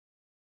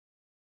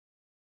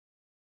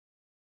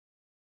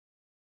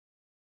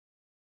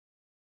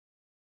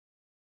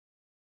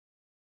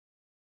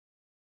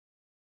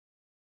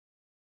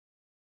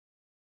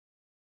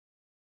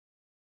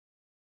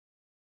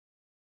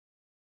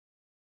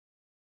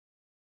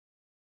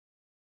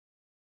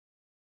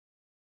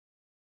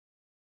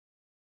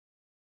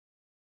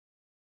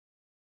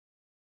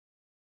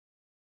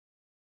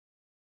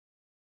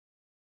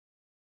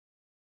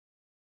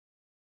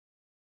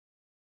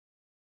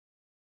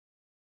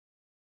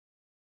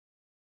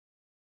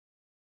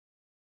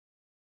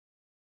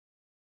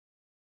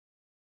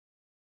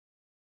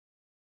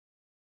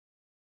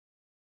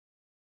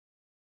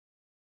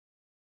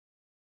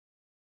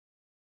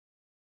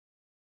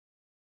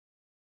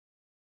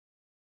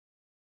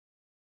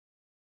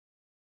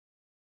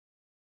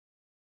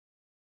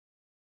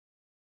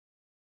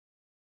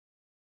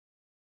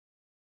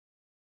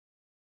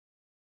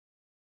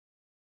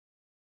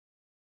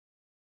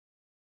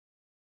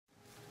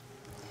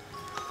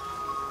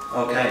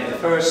Okay, the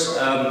first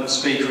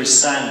speaker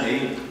is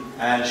Sandi,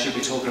 and she'll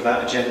be talking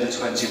about Agenda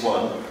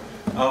 21.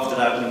 After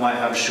that, we might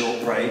have a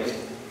short break,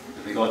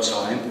 if we've got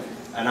time.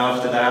 And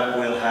after that,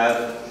 we'll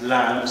have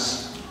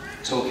Lance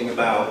talking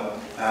about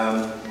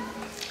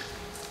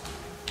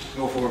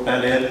Lawful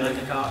Rebellion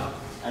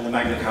and the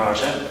Magna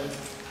Carta.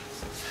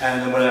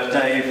 And then we'll have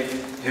Dave,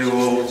 who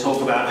will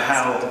talk about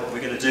how we're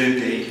going to do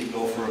the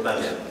Lawful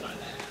Rebellion.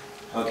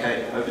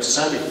 Okay, over to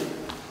Sandi.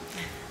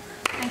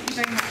 Thank you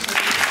very much.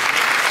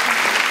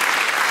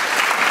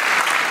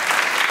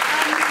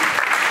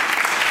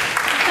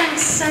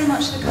 Thanks so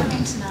much for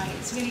coming tonight.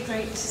 It's really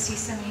great to see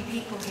so many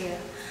people here.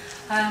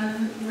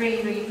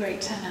 Really, really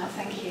great turnout,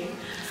 thank you.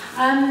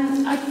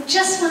 I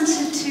just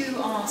wanted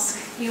to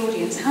ask the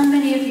audience, how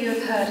many of you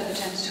have heard of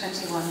Agenda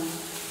 21?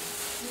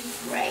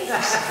 Great!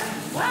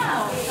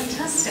 Wow,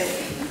 fantastic.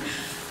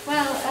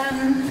 Well,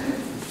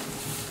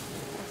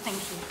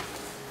 thank you.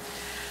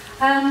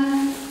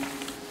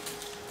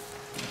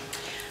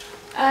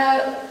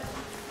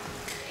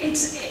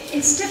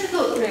 It's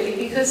difficult really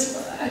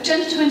because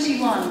Agenda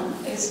 21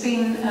 has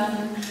been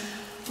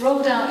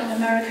rolled out in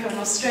America and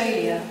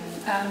Australia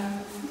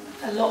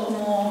a lot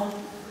more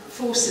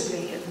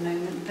forcibly at the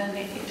moment than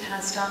it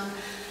has done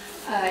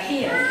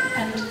here,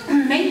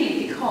 and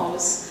mainly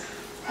because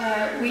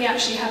we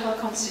actually have our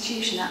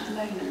constitution at the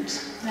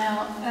moment.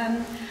 Now,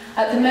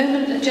 at the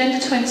moment, Agenda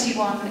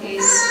 21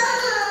 is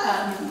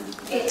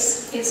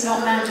it's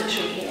not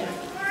mandatory here,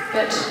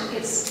 but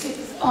it's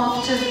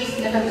after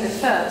November the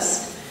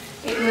 1st.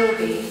 It will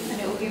be, and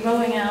it will be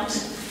rolling out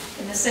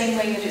in the same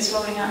way that it's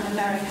rolling out in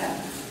America.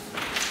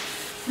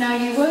 Now,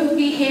 you won't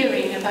be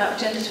hearing about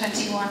Agenda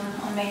 21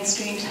 on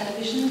mainstream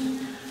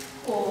television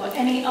or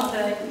any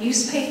other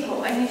newspaper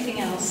or anything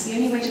else. The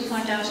only way to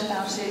find out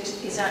about it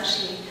is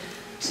actually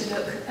to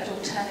look at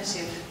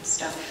alternative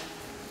stuff.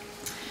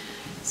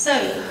 So,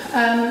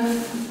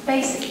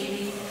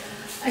 basically,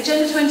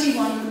 Agenda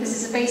 21, this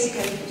is a basic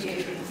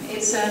overview.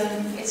 It's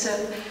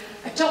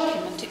a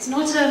document. It's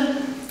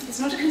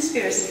not a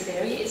conspiracy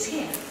theory, it's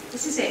here.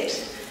 This is it.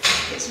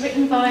 It's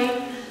written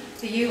by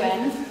the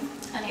UN,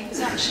 and it was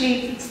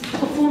actually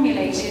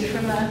formulated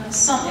from a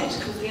summit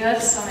called the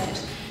Earth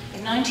Summit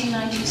in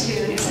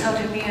 1992, and it's held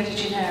in Rio de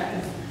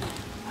Janeiro.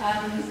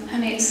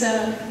 And it's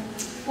a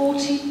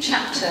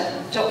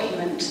 40-chapter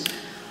document,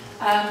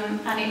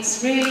 and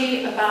it's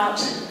really about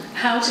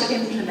how to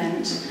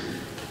implement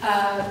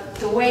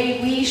the way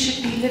we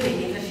should be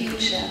living in the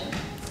future.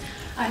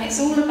 And it's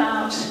all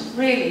about,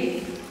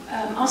 really,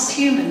 us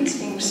humans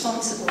being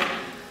responsible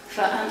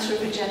for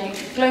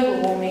anthropogenic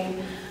global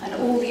warming and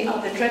all the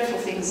other dreadful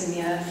things in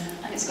the earth.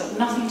 And it's got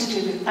nothing to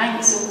do with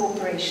banks or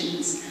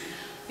corporations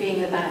being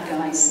the bad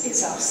guys.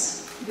 It's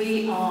us.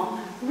 We are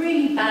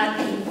really bad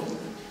people.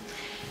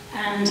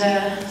 And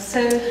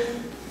so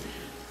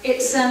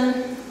it's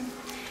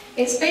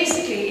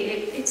basically,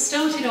 it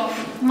started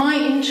off, my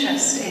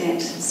interest in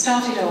it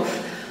started off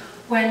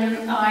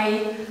when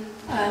I,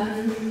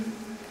 I'm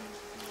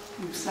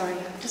sorry,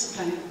 I'm just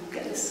trying to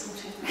get this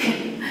sorted.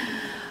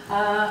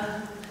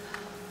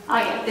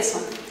 Yeah, this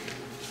one.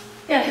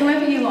 Yeah,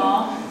 whoever you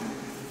are,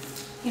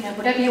 you know,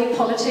 whatever your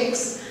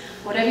politics,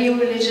 whatever your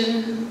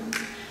religion,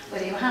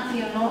 whether you're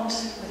happy or not,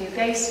 whether you're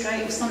gay,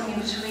 straight, or something in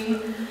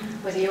between,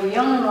 whether you're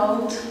young or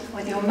old,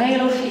 whether you're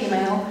male or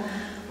female,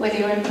 whether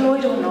you're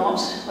employed or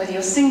not, whether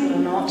you're single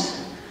or not,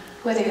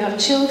 whether you have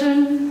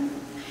children,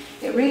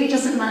 it really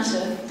doesn't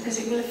matter because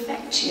it will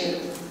affect you.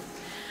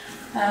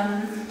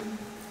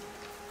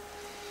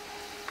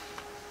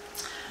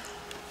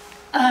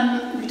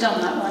 We've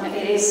done that one.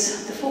 It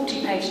is the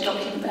 40-page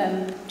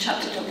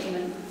chapter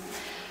document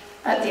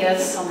at the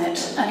Earth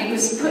Summit, and it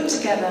was put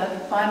together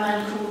by a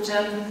man called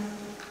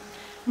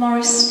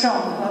Maurice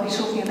Strong, who I'll be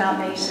talking about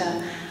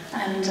later,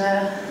 and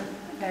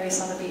various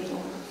other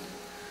people.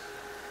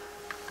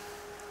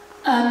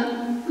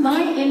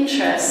 My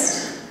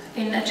interest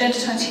in Agenda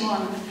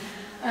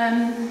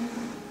 21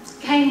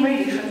 came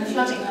really from the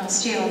flooding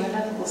last year on the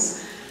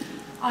levels.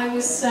 I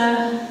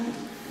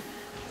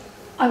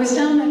was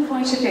down there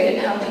quite a bit,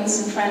 helping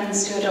some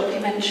friends do a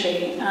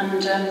documentary,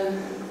 and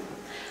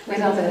with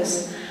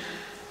others.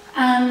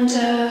 And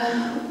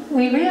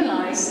we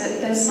realised that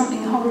there's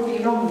something horribly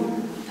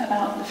wrong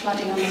about the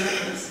flooding on the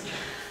rivers.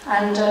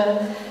 And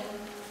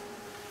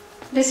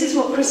this is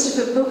what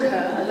Christopher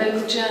Booker, a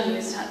local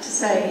journalist, had to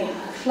say.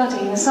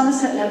 Flooding, the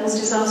Somerset Levels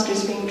disaster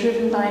is being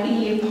driven by an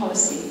EU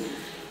policy.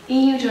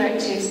 EU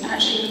directives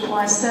actually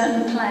require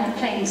certain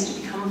planes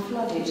to become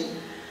flooded.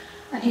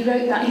 And he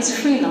wrote that. He's a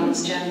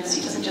freelance journalist,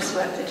 he doesn't just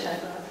work for the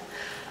Telegraph.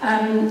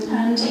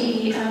 And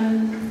he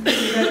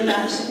wrote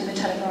that in the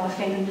Telegraph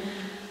in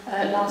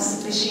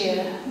this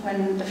year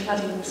when the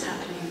flooding was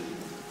happening.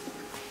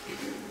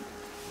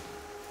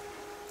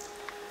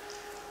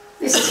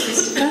 This is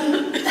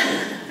Christopher.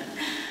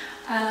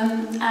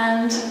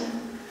 And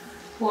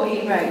what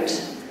he wrote.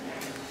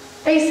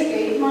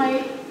 Basically,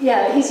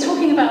 he's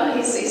talking about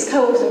his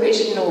co-author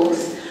Richard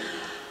North,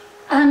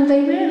 and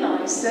they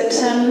realised that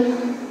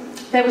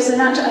there was a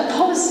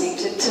policy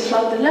to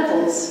flood the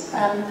levels,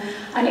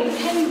 and it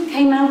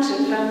came out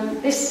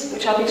of this,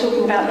 which I'll be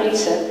talking about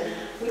later,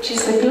 which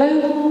is the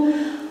Global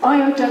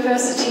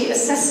Biodiversity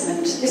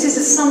Assessment. This is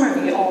a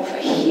summary of a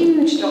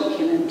huge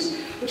document,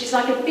 which is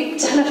like a big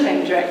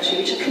telephone directory,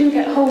 which I couldn't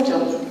get hold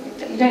of.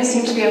 You don't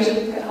seem to be able to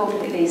get hold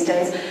of it these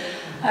days.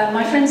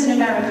 My friends in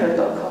America have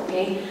got a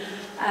copy.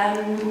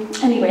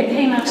 Anyway, it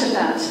came out of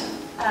that.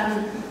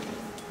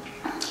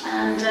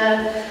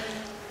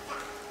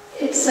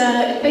 It's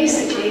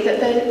basically that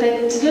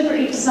they're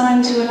deliberately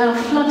designed to allow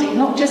flooding,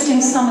 not just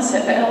in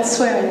Somerset, but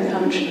elsewhere in the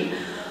country,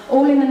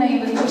 all in the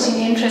name of putting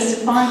the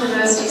interests of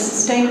biodiversity,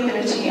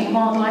 sustainability and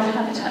wildlife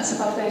habitats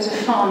above those of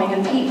farming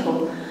and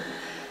people.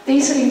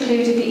 These have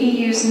included the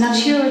EU's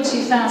Natura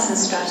 2000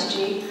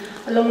 strategy,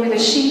 along with a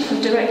sheaf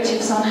of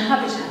directives on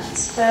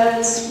habitats,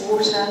 birds,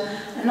 water,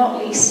 and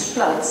not least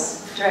floods,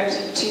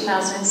 Directive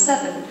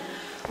 2007,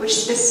 which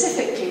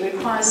specifically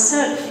requires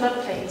certain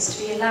floodplains to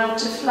be allowed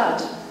to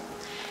flood.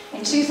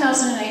 In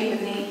 2008,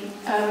 when the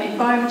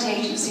Environment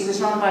Agency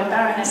was run by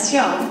Baroness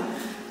Young,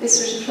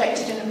 this was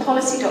reflected in a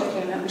policy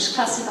document which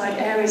classified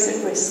areas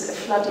at risk of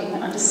flooding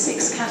under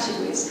 6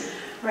 categories,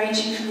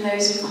 ranging from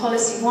those in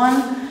Policy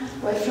 1,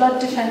 where flood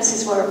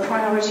defences were a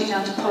priority,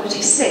 down to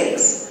Policy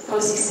 6,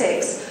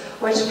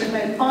 where to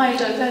promote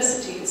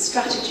biodiversity, the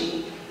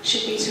strategy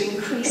should be to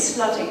increase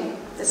flooding.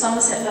 The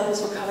Somerset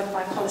levels were covered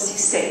by Policy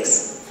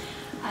 6.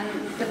 And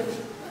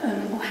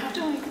how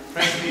do I...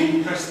 Press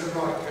the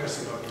right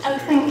cursor button. Oh,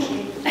 thank you.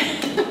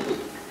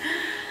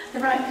 The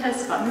right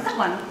cursor button, that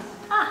one.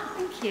 Ah,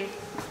 thank you.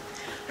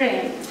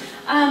 Brilliant.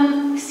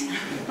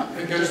 If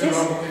it goes the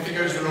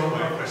wrong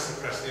way, press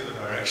the other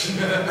direction.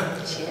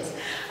 Cheers.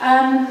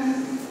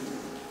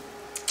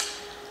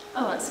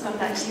 Oh, let's go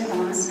back to the other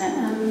one, isn't it?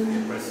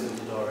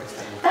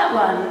 That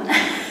one.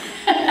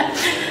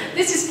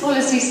 This is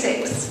Policy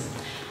 6.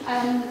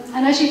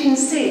 And as you can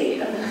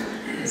see,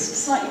 it's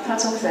slightly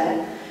cut off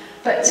there,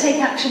 but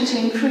take action to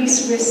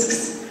increase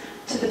risks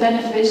to the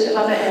benefit of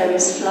other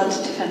areas, flood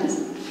defence,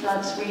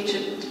 flood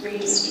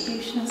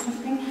redistribution or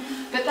something.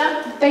 But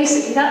that,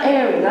 basically, that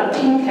area, that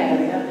pink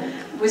area,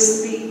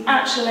 was the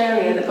actual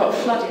area that got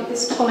flooded.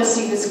 This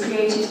policy was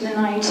created in the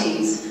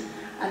 90s,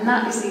 and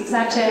that is the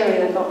exact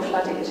area that got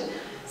flooded.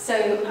 So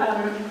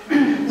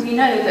we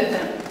know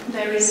that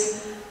there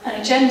is an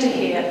agenda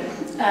here,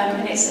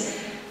 and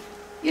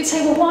you'd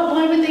say, well,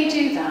 why would they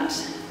do that?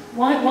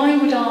 Why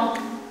would our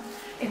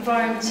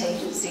Environment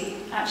Agency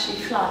actually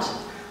flood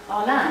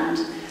our land?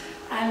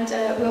 And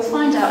we'll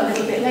find out a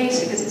little bit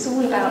later, because it's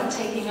all about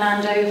taking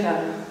land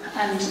over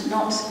and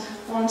not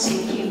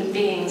wanting human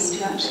beings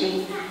to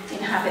actually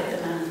inhabit the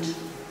land.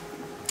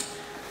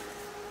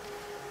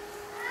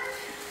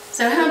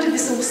 So how did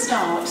this all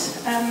start?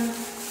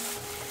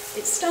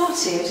 It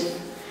started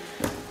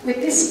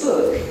with this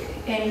book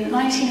in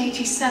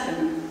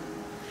 1987.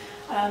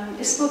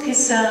 This book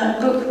is a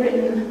book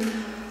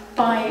written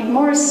by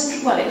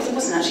Morris, well, it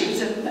wasn't actually,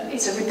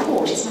 it's a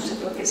report, it's not a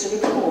book, it's a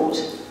report.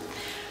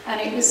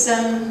 And it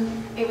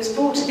was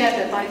brought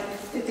together by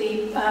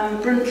the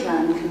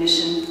Brundtland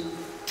Commission,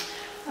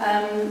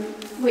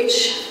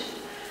 which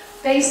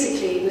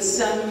basically was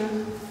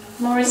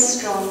Maurice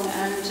Strong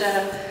and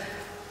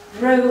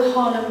Gro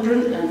Harlem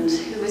Brundtland,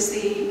 who was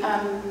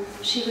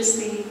she was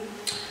the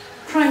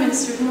Prime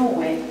Minister of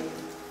Norway.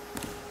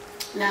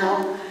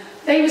 Now,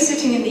 they were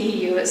sitting in the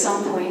EU at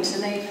some point,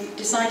 and they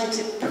decided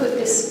to put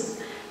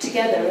this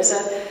together as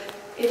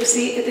it was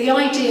the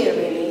idea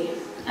really,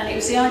 and it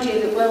was the idea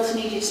that wealth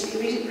needed to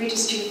be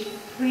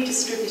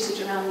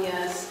redistributed around the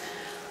earth,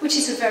 which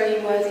is a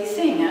very worthy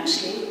thing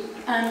actually,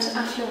 and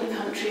affluent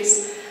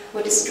countries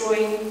were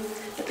destroying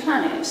the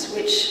planet,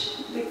 which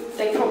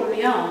they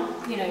probably are,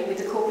 you know, with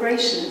the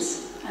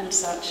corporations and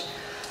such.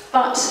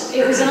 But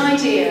it was an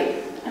idea,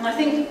 and I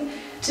think,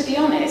 to be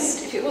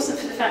honest, if it wasn't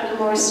for the fact that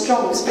Maurice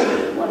Strong was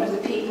one of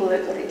the people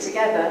that got it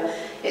together,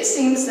 it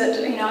seems that,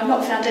 you know, I've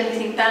not found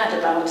anything bad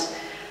about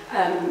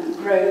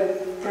Gro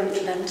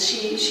Brundtland.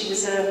 She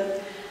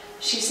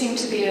seemed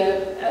to be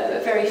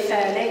a very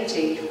fair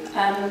lady.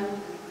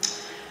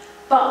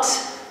 But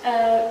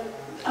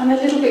I'm a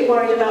little bit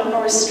worried about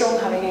Maurice Strong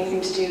having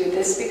anything to do with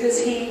this, because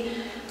he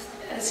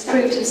has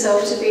proved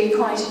himself to be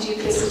quite a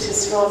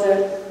duplicitous,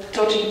 rather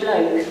dodgy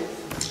bloke.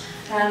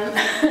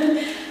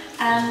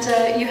 And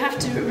you have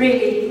to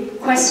really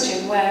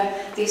question where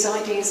these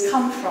ideas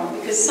come from,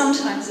 because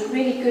sometimes a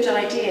really good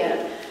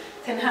idea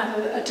can have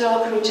a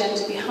darker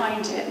agenda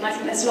behind it. And I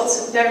think there's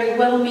lots of very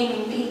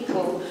well-meaning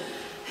people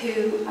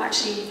who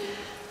actually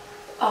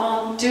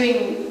are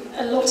doing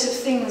a lot of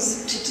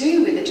things to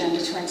do with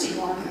Agenda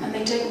 21, and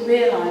they don't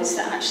realise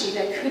that actually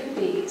there could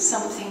be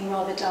something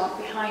rather dark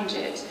behind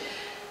it.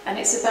 And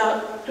it's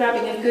about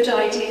grabbing a good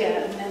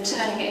idea and then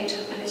turning it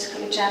into a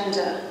political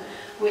agenda,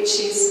 which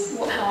is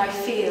how I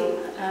feel.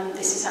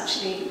 This is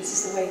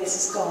the way this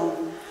has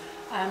gone.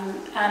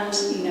 And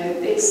you know,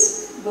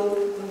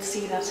 we'll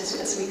see that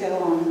as we go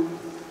on.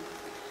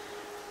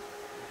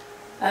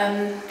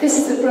 This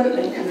is the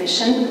Brundtland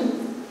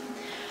Commission.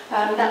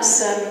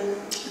 That's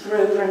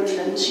Gro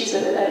Brundtland. She's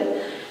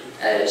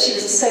she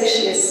was a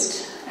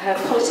socialist, her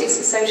politics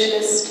were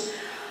socialist,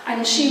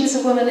 and she was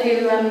a woman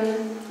who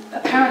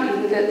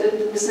apparently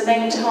was the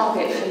main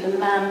target for the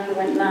man who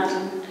went mad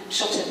and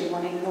shot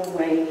everyone in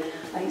Norway.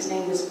 I think his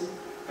name was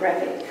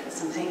Breivik or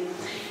something,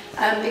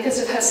 because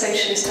of her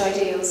socialist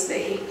ideals that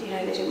they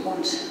didn't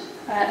want.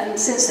 And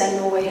since then,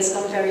 Norway has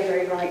gone very,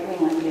 very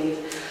right-wing, I believe.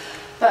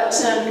 But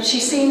she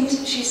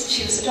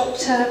was a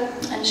doctor,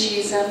 and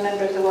she's a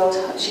member of the World.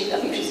 I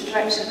think she's the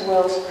director of the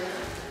World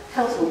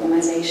Health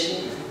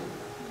Organization.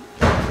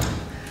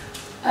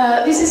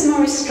 This is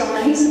Maurice Strong.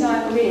 Now, he's the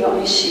guy I've really got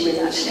an issue with,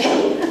 actually. To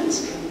be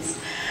honest.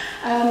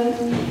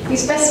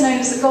 He's best known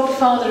as the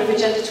godfather of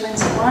Agenda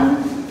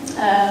 21.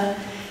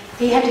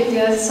 He headed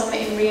the Earth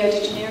Summit in Rio de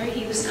Janeiro.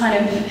 He was kind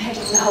of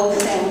heading the whole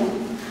thing.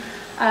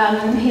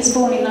 He was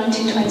born in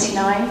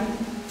 1929.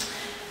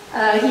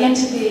 He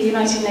entered the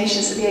United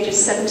Nations at the age of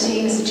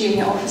 17 as a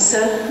junior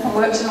officer and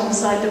worked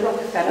alongside the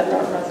Rockefeller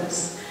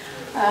brothers.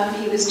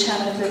 He was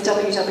chairman of the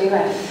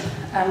WWF,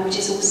 which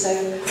is also,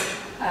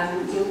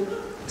 you'll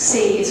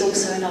see, is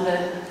also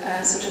another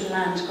sort of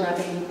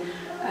land-grabbing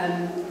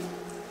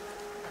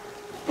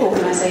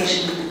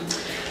organisation,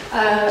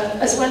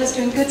 as well as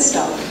doing good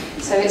stuff.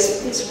 So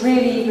it's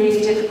really,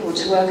 really difficult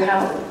to work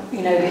out,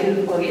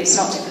 who, well, it's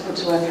not difficult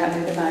to work out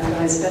who the bad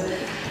guys, but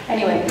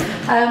anyway.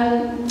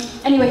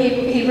 He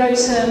wrote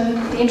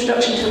the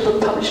introduction to a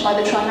book published by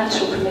the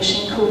Trilateral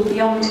Commission called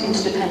Beyond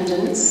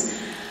Interdependence,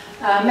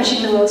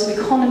 Measuring the World's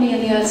Economy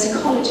and the Earth's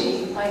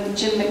Ecology by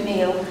Jim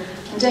McNeill,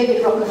 and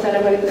David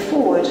Rockefeller wrote the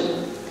foreword.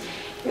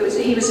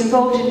 He was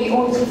involved in the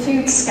oil for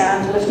food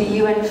scandal of the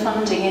UN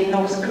funding in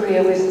North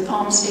Korea with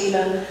arms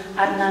dealer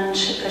Adnan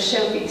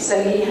Khashoggi,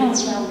 so he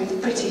hangs around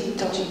with pretty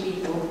dodgy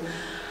people.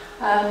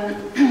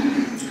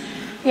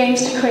 He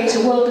aims to create a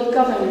world of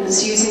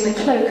governance using the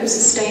cloak of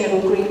sustainable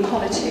green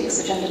politics,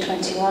 Agenda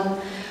 21,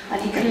 and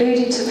he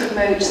colluded to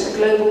promote the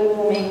global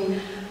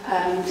warming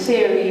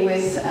theory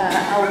with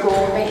Al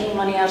Gore making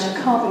money out of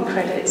carbon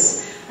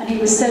credits, and he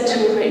was said to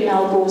have written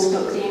Al Gore's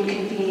book, The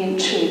Inconvenient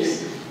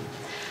Truth.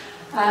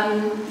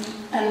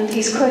 And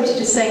he's quoted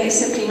as saying it's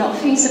simply not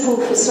feasible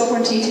for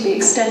sovereignty to be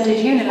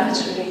extended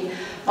unilaterally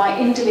by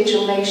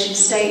individual nation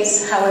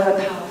states, however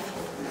powerful.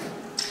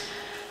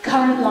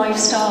 Current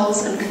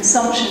lifestyles and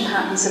consumption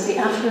patterns of the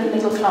affluent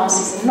middle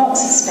classes are not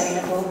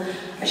sustainable.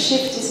 A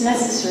shift is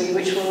necessary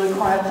which will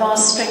require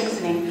vast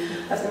strengthening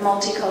of the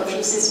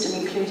multicultural system,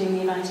 including the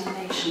United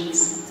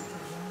Nations.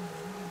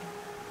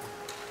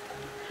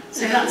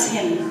 So that's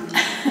him.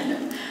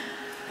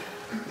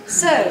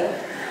 So,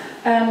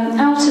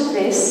 out of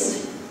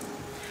this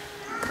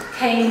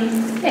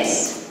came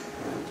this.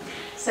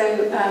 So,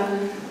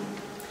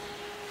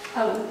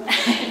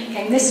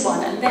 came this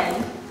one, and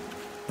then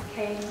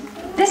came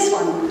this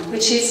one,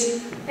 which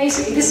is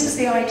basically, this was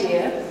the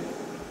idea,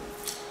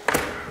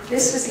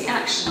 this was the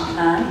action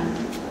plan,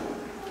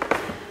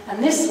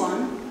 and this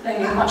one,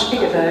 only a much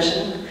bigger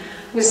version,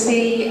 was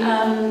the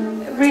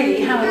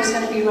really how it was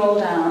going to be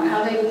rolled out,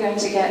 how they were going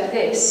to get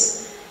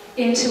this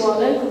into our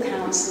local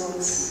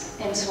councils,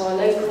 into our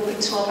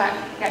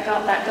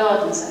back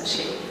gardens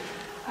actually,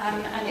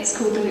 and it's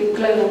called the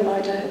Global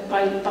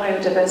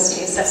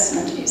Biodiversity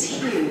Assessment. It's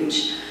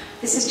huge.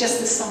 This is just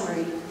the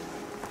summary.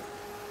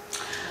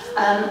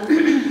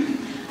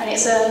 And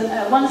it's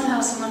a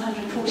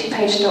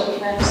 1,140-page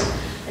document,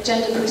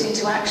 agenda put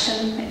into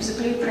action. It was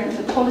a blueprint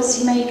for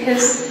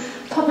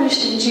policymakers,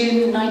 published in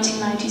June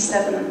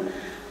 1997,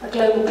 a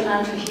global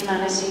plan for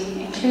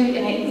humanity,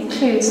 and it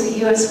includes the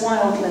US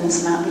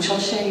wildlands map, which I'll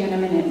show you in a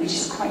minute, which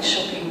is quite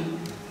shocking.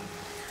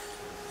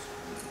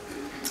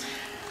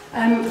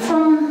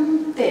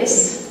 From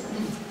this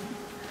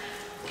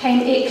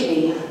came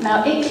ICLEI.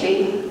 Now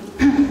ICLEI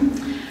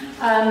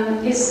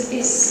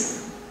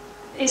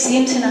is the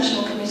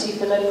International Committee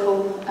for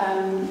Local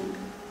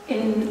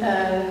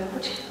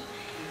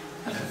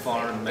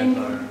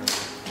Environmental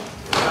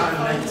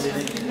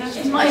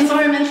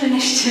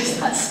Initiatives,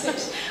 that's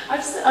it.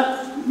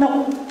 I've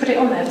not put it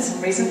on there for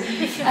some reason.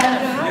 You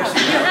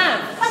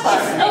have.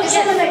 Oh, it's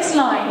on the next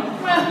line.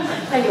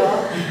 There you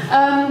are.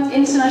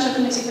 International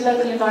Committee for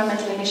Local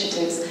Environmental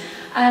Initiatives.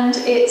 And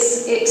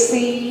it's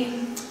the,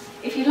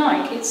 if you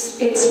like,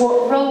 it's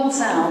what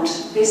rolls out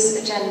this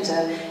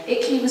agenda.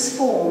 ICLEI was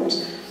formed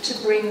to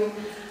bring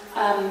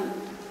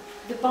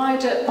the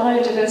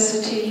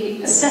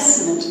biodiversity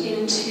assessment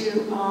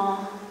into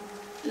our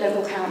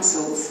local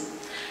councils.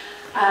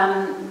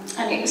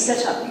 And it was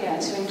set up,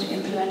 to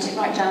implement it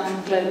right down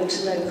from global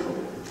to local.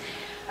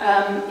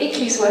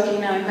 ICLEI is working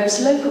now in most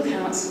local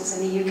councils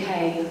in the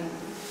UK.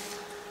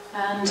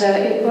 And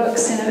it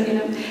works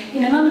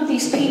none of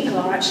these people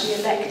are actually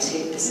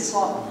elected. This is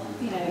what,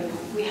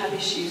 we have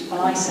issues,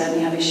 well, I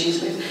certainly have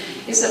issues with,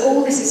 is that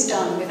all this is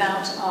done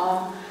without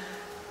our,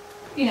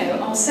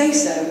 our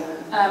say-so.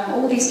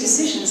 All these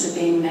decisions are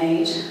being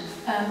made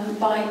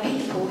by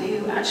people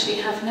who actually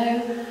have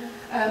no,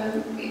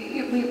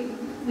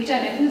 we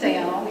don't know who they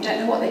are, we don't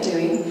know what they're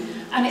doing,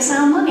 and it's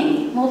our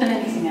money, more than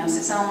anything else,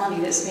 it's our money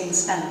that's being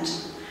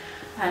spent.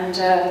 And,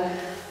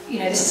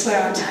 this is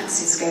where our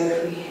taxes go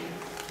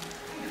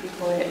if if you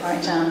boil it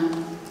right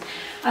down.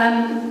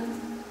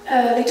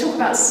 They talk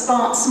about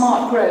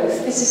smart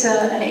growth. This is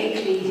an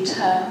ICLEI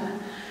term,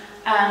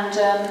 and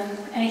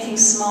anything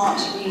smart,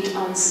 read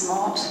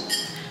unsmart.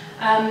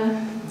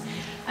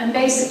 And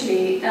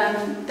basically,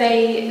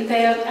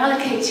 they are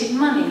allocated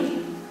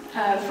money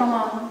from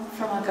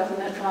our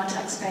government, from our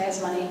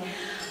taxpayers' money,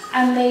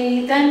 and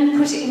they then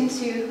put it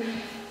into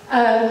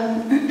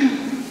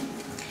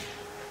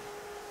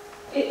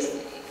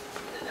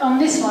on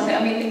this one.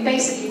 I mean,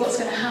 basically, what's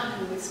going to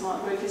happen with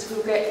smart growth is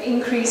we'll get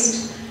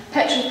increased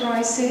petrol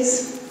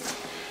prices,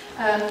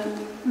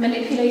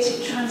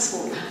 manipulated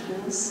transport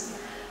patterns,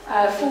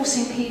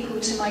 forcing people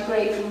to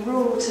migrate from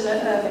rural to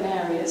urban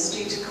areas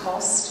due to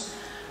cost,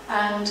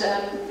 and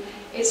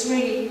it's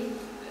really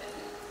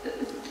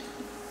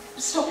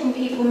stopping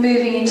people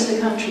moving into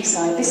the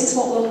countryside. This is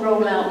what will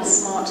roll out with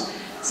smart.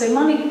 So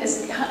money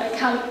is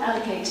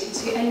allocated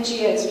to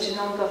NGOs, which are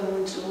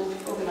non-governmental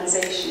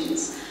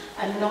organisations,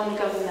 and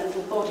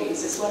non-governmental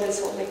bodies, as well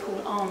as what they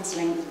call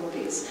arm's-length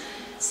bodies.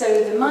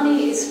 So the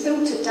money is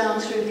filtered down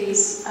through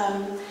these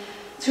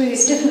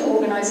different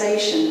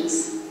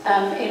organisations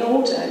in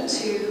order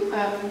to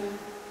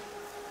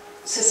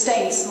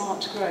sustain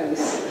smart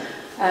growth.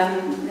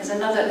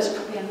 There's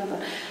probably another.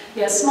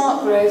 Yeah,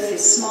 smart growth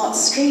is smart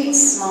streets,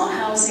 smart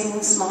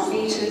housing, smart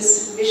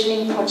meters,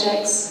 visioning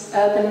projects,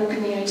 urban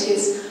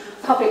communities,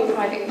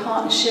 public-private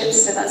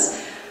partnerships. So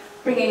that's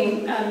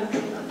bringing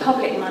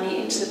public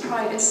money into the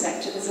private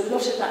sector. There's a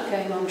lot of that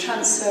going on,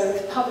 transfer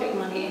of public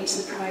money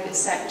into the private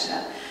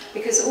sector,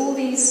 because all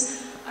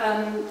these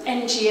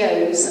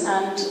NGOs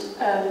and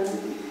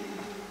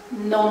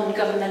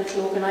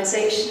non-governmental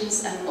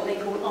organisations and what they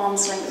call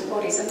arm's-length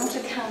bodies are not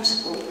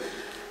accountable.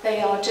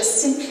 They are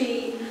just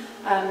simply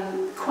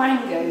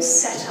quangos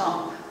set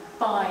up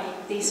by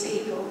these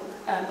people,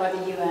 by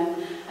the UN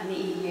and the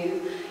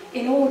EU,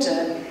 in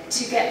order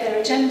to get their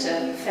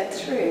agenda fed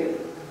through.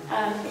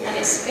 And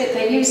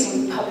they're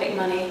using public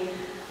money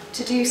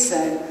to do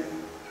so.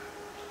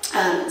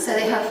 So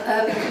they have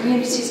urban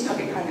communities,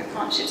 public-private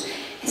partnerships,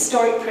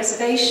 historic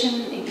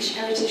preservation, English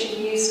heritage are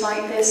used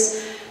like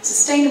this,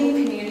 sustainable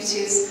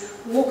communities,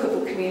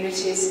 walkable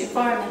communities,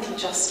 environmental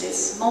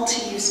justice,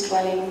 multi-use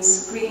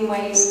dwellings,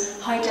 greenways,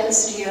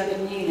 high-density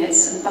urban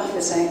units, and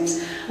buffer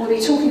zones. We'll be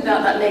talking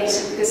about that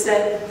later, because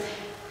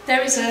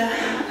there is a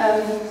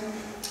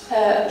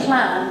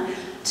plan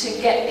to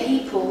get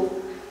people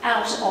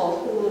out of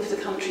all of the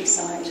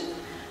countryside.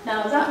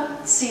 Now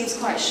that seems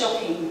quite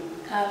shocking,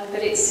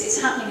 but it's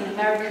happening in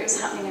America, it's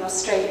happening in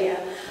Australia,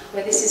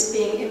 where this is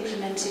being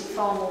implemented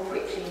far more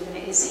quickly than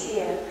it is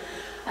here.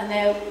 And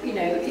there, you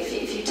know, if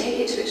you take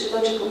it to its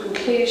logical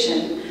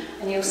conclusion,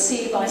 and you'll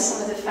see by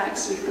some of the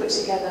facts we've put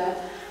together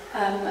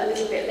a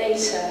little bit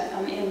later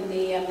in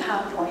the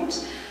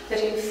PowerPoint,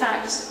 that in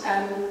fact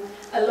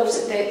a lot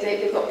of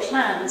they've got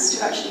plans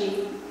to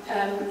actually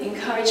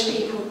encourage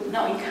people,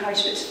 not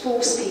encourage, but to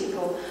force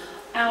people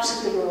out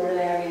of the rural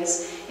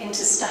areas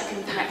into stack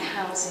and pack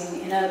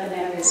housing in urban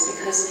areas,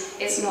 because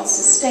it's not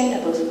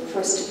sustainable for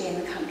us to be in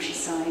the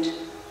countryside.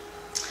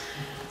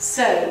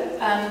 So,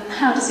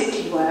 how does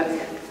ICLEI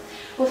work?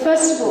 Well,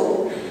 first of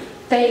all,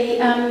 they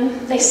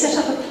set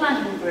up a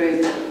planning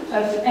group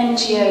of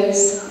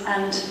NGOs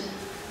and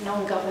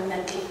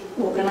non-governmental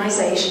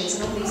organisations,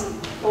 and all these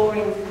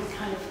boring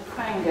kind of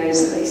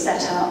quangos that they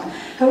set up,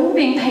 who are all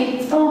being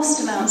paid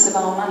vast amounts of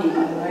our money,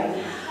 by the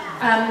way.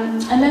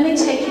 And then they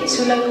take it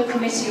to a local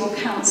committee or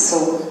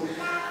council,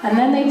 and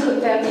then they put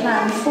their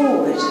plan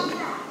forward.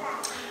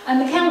 And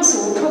the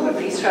council will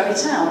probably throw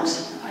it out,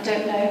 I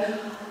don't know.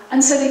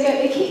 And so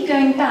they keep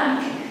going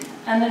back,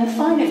 and then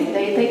finally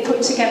they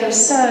put together a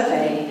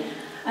survey,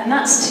 and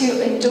that's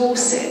to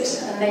endorse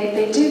it. And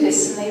they do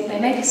this, and they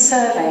make a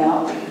survey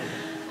up,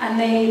 and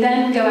they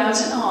then go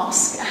out and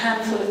ask a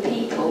handful of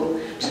people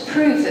to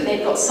prove that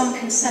they've got some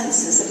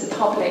consensus of the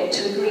public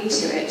to agree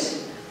to it.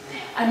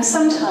 And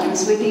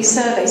sometimes with these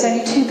surveys,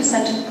 only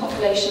 2% of the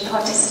population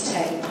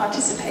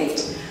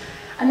participate.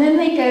 And then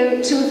they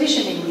go to a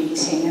visioning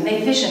meeting, and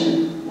they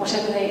vision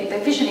whatever their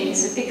visioning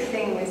is a big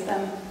thing with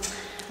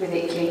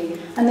ICLEI,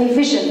 and they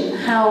vision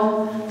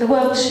how the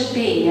world should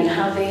be, and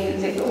how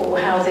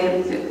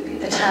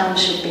the town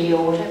should be,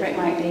 or whatever it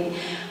might be.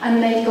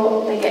 And they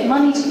get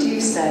money to do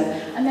so,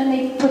 and then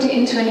they put it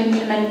into an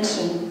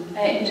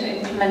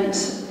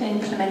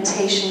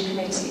implementation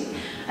committee,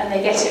 and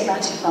they get it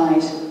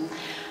ratified.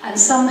 And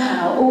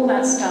somehow all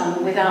that's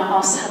done without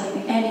us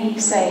having any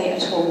say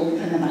at all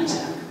in the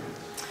matter.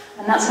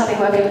 And that's how they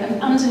work.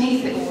 And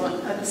underneath it all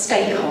are the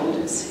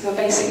stakeholders, who are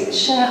basically the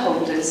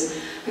shareholders,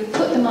 who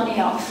put the money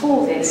up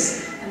for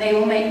this, and they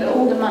will make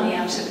all the money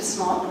out of the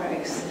smart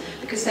growth,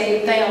 because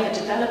they are the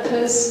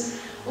developers,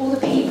 all the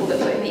people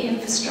that put in the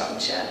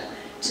infrastructure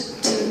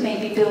to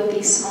maybe build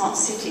these smart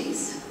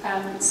cities.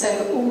 So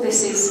all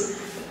this is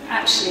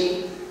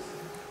actually...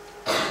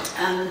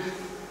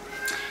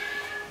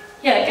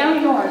 Gary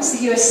Lawrence,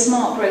 the US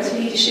Smart Growth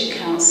Leadership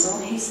Council,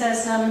 he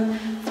says,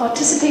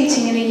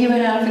 participating in a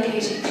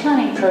UN-advocated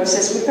planning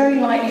process would very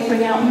likely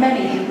bring out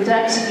many who would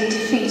actively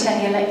defeat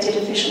any elected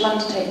official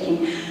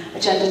undertaking a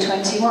Agenda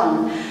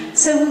 21.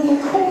 So we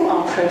will call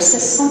our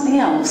process something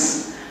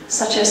else,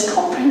 such as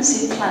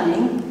comprehensive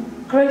planning,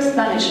 growth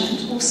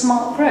management, or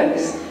smart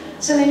growth.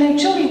 So they know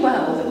jolly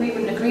well that we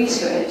wouldn't agree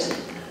to it,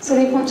 so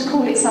they want to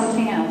call it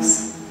something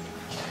else.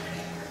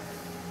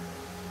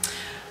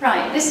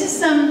 Right, this is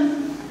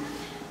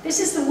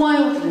the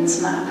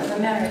wildlands map of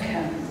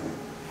America,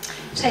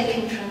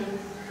 taken from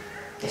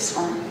this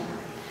one.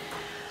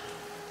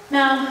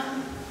 Now,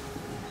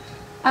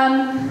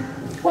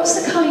 what's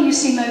the colour you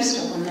see most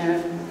of on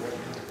there?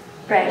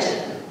 Red.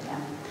 Yeah.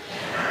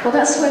 Well,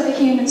 that's where the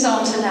humans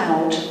aren't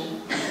allowed,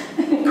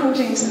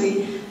 according to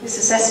this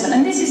assessment.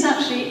 And this is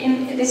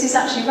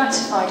actually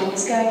ratified and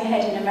is going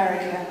ahead in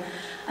America.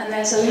 And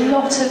there's a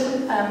lot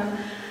of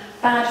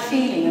bad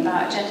feeling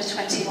about Agenda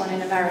 21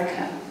 in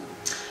America.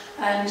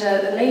 And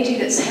the lady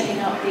that's heading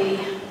up the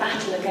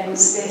battle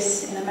against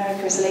this in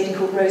America is a lady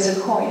called Rosa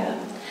Koire,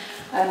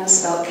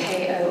 spelled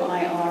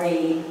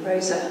K-O-I-R-E,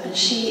 Rosa. And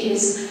she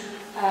is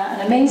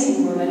an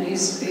amazing woman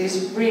who's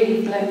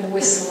really blown the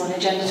whistle on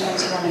Agenda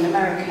 21 in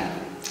America.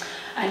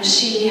 And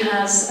she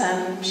has,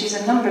 she's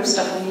a number of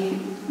stuff on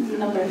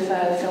number of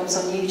films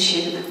on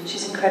YouTube.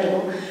 She's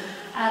incredible.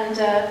 And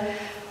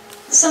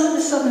some of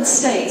the southern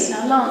states,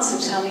 now Lance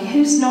will tell me,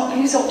 who's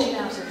opted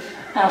out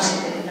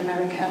of it in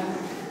America?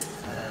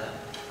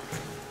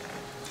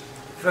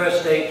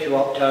 First state to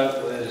opt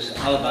out was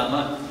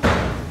Alabama,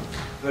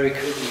 very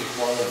quickly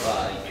followed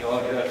by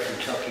Georgia,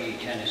 Kentucky,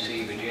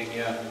 Tennessee,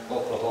 Virginia,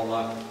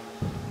 Oklahoma,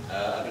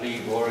 I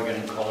believe Oregon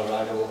and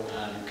Colorado,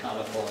 and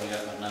California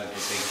are now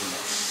debating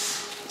it.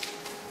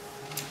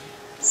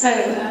 So,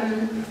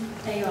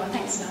 there you are,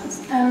 thanks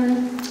Lance.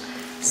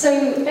 So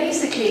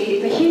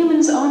basically, the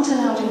humans aren't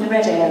allowed in the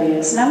red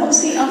areas. Now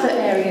what's the other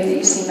area that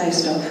you see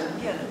most of?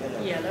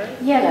 Yellow.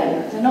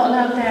 Yellow. They're not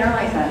allowed there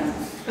either.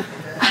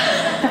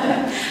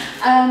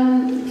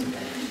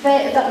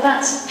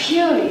 That's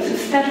purely for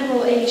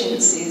federal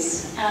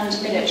agencies and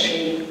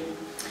military.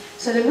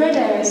 So the red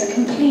areas are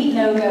complete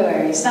no-go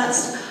areas.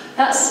 That's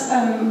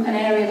an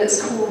area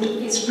that's called,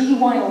 it's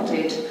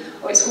rewilded,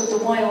 or it's called the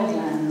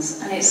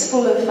wildlands, and it's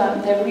full of,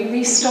 they're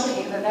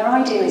restocking, their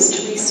idea is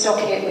to restock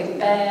it with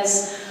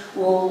bears,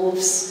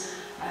 wolves,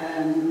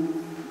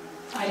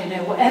 I don't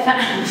know, whatever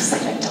animals,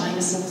 like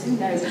dinosaurs, who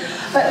knows.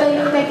 But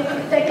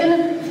they're going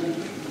to,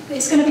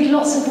 it's going to be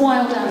lots of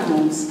wild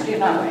animals, put it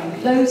that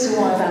way, loads of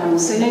wild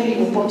animals, so nobody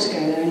will want to go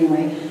there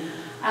anyway.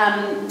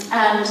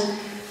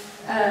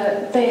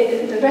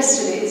 The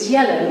rest of it is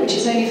yellow, which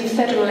is only for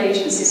federal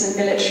agencies and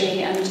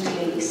military and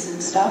police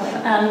and stuff.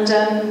 And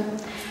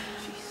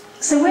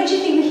so where do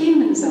you think the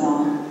humans are?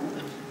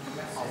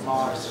 On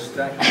Mars.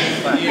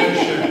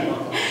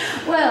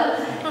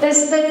 Well,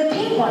 there's the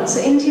pink ones,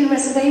 the Indian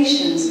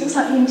reservations. Looks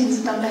like the Indians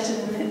have done better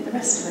than the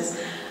rest of us.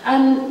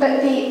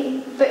 But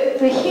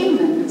the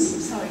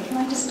humans, sorry, can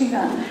I just do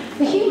that?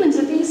 The humans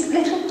are these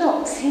little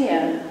dots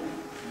here.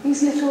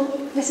 These little,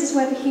 this is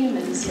where the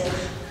humans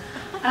live.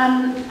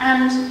 And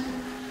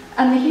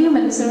the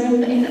humans are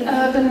in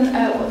urban,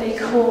 what do they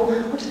call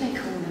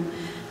them?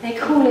 They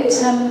call it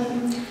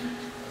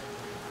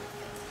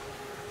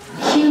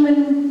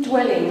human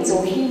dwellings,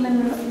 or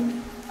human,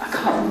 I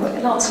can't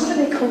remember, Lance, what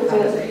do they call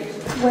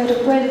where do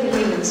the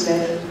humans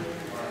live?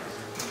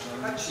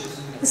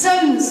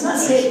 Zones,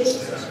 that's it.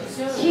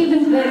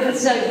 Human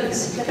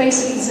zones, they're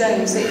basically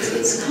zones.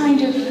 It's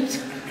kind of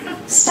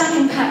stack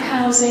and pack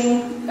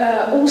housing,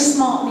 all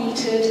smart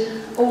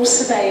metered, all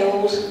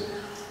surveilled.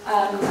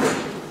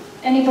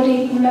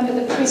 Anybody remember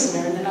The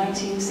Prisoner in the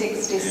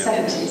 1960s,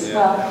 70s?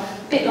 Well,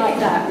 a bit like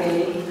that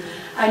really.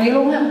 And you'll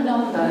all have a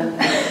number.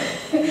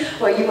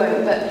 Well, you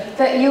won't,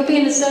 but you'll be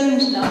in a zone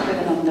with a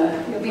number.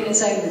 You'll be in a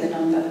zone with a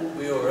number.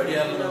 We already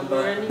have a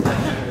number.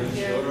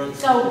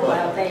 Oh,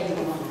 well, there you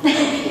are.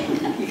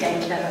 You're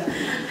getting clever.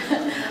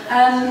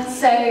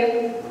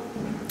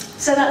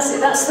 So that's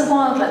it. That's the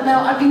wildland.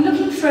 Now, I've been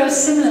looking for a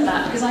similar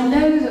map because I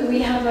know that we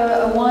have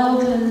a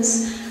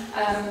wildlands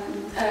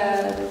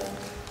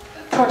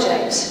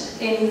project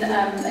in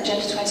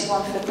Agenda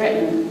 21 for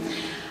Britain.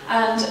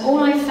 And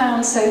all I've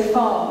found so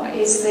far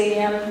is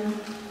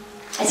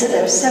that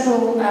there are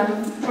several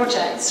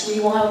projects,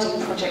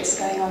 rewilding projects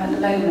going on at the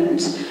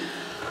moment,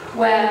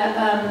 where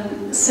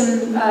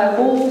some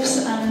wolves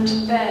and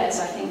bears,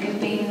 I think, have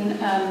been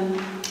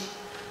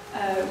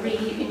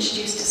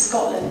reintroduced to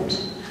Scotland.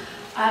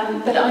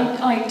 But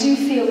I do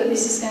feel that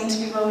this is going to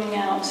be rolling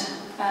out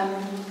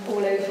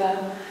all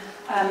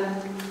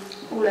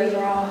over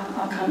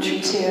our country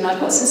too. And I've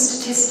got some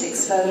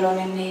statistics further on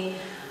in the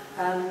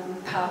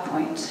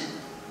PowerPoint.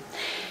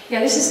 Yeah,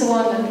 this is the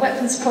Wildland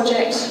Wetlands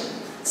Project,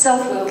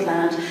 self-willed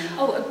land.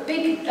 Oh, a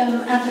big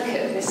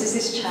advocate of this is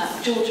this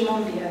chap, George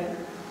Monbiot.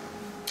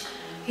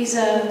 He's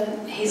a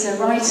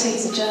writer,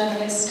 he's a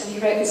journalist, and he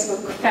wrote this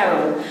book,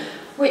 Feral,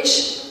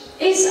 which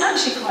is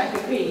actually quite a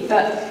good read,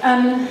 but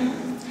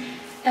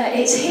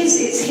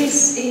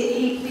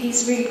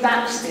he's really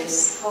backed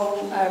this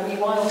whole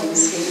rewilding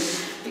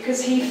scheme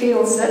because he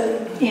feels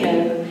that, you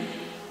know,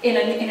 in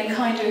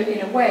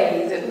a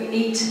way that we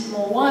need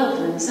more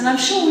wildlands, and I'm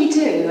sure we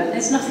do, and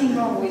there's nothing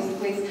wrong with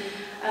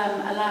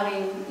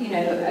allowing, you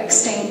know,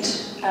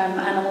 extinct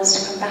animals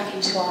to come back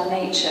into our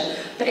nature.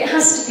 But it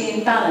has to be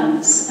in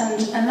balance,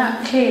 and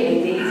that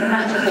clearly, the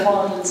map of the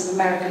wildlands of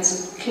America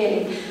is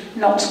clearly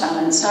not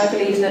balanced. I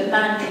believe that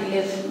man can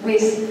live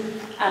with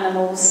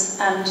animals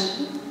and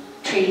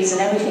trees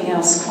and everything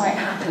else quite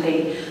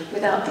happily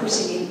without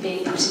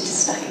being put into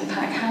stack and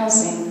pack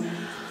housing.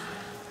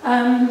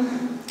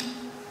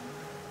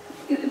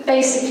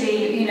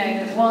 Basically, you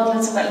know, the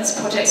wildlands and wetlands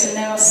projects, and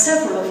there are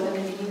several of them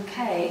in the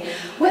UK.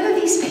 Whether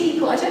these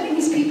people, I don't think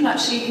these people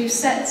actually who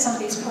set some of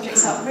these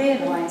projects up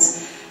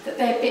realise that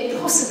they're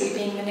possibly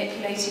being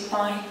manipulated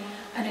by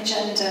an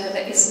agenda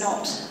that is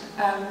not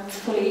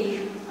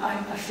fully,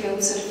 I feel,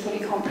 sort of fully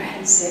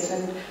comprehensive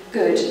and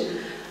good.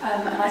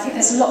 And I think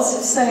there's lots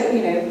of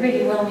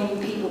really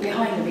well-meaning people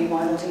behind the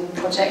rewilding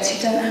project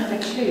who don't have a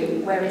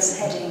clue where it's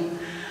heading.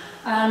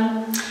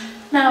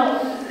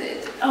 Now,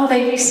 are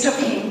they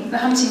restocking the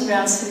hunting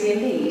grounds for the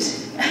elite?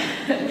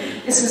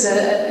 This was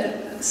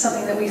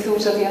something that we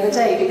thought of the other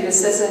day,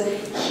 because there's a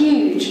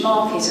huge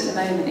market at the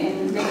moment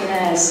in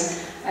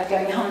millionaires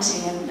going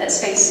hunting, and let's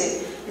face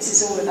it, this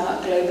is all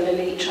about global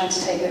elite trying to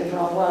take over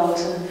our world,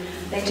 and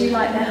they do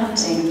like their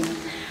hunting.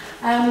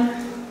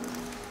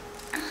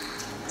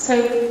 So,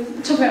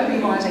 talk about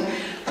rewilding.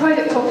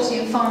 Private property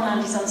and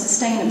farmland is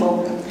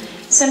unsustainable.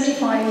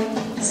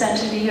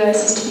 75% of the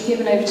US is to be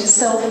given over to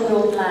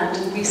self-willed land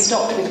and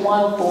restocked with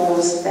wild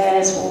boars,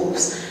 bears,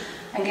 wolves,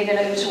 and given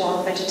over to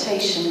wild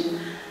vegetation.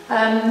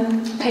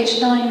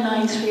 Page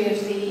 993 of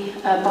the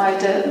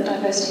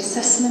Biodiversity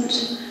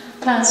Assessment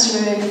plans to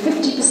remove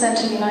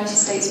 50% of the United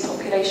States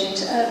population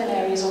into urban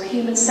areas or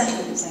human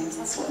settlement zones,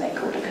 that's what they're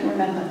called, I can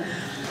remember,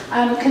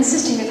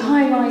 consisting of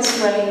high-rise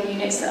dwelling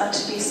units that are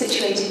to be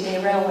situated near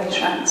railway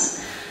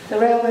tracks. The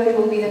railroad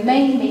will be the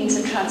main means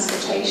of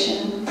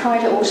transportation.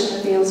 Private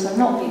automobiles will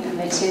not be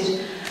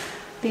permitted.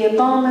 The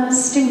Obama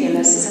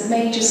stimulus is a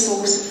major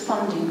source of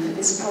funding for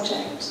this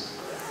project.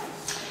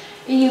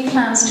 EU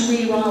plans to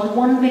rewild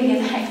 1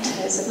 million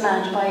hectares of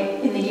land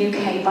in the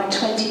UK by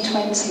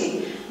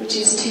 2020, which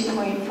is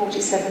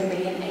 2.47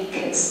 million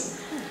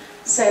acres.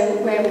 So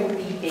where will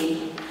we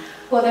be?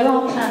 Well, there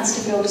are plans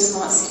to build a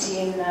smart city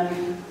in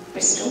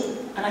Bristol,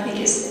 and I think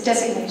it's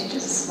designated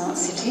as a smart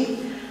city.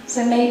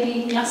 So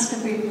maybe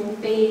Glastonbury will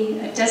be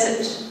a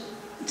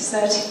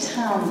deserted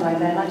town by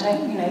then, I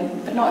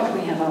don't, but not if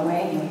we have our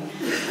way anyway.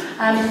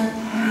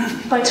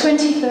 By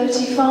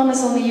 2030,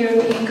 farmers on the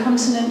European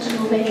continent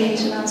will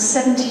vacate around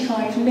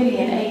 75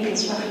 million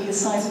acres, roughly the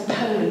size of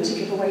Poland, to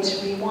give away to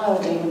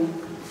rewilding.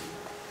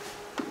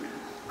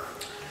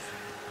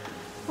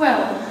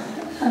 Well,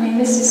 I mean,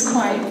 this is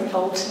quite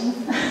revolting.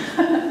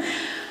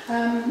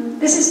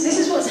 This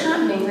is what's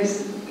happening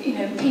with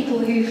people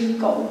who've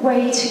got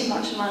way too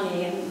much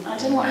money, and I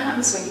don't know what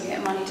happens when you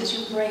get money. Does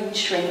your brain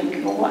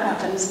shrink or what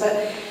happens?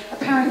 But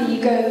apparently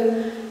you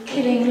go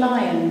killing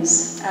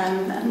lions,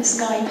 and this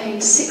guy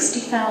paid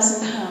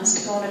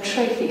 £60,000 to go on a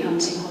trophy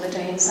hunting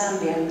holiday in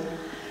Zambia.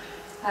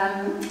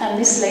 And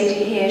this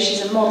lady here,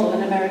 she's a model,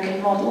 an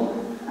American model.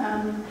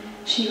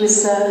 She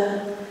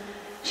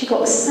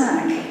got a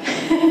SAG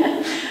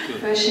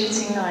for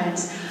shooting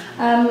lions.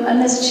 And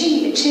there's a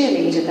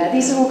cheerleader there.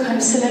 These are all kind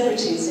of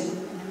celebrities in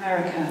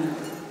America,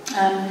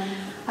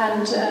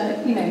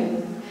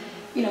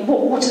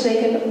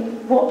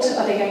 what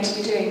are they going to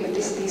be doing with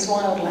these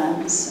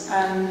wildlands?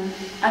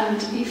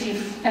 And if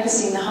you've ever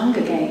seen the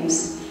Hunger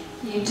Games,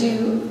 you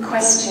do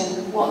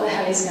question what the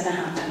hell is going to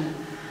happen,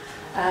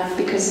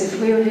 because if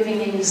we're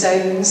living in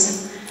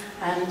zones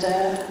and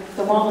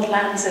the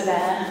wildlands are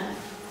there,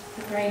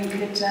 the brain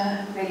could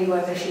really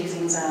work a few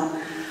things out.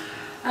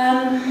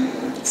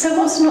 So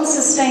what's not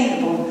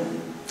sustainable?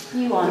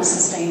 You aren't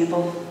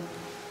sustainable.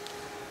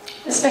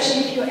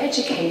 Especially if you're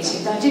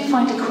educated. I did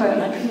find a quote,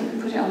 and I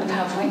couldn't put it on the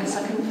PowerPoint because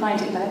I couldn't find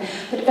it there,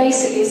 but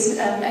basically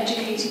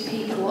educated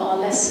people are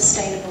less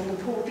sustainable than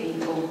poor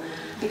people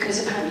because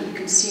apparently you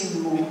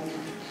consume more.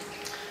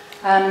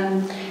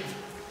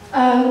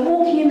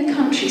 Walking in the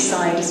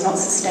countryside is not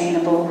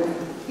sustainable.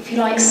 If you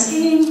like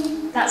skiing,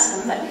 you're not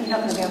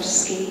going to be able to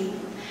ski.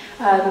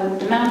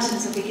 The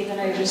mountains will be given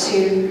over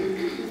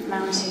to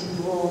mountain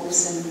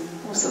wolves and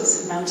all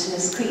sorts of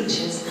mountainous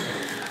creatures.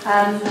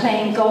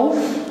 Playing golf.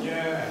 Yeah.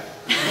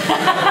 They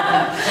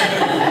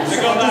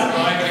got that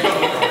right, they got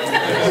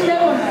that right. No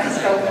one likes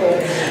golf here.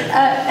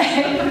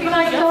 Would you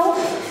like golf?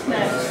 No.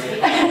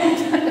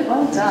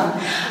 Well done.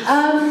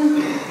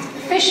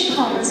 Fish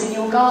ponds in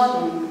your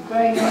garden,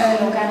 growing your own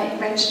organic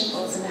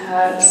vegetables and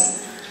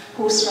herbs,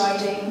 horse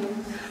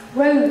riding.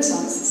 Roads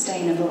aren't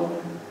sustainable.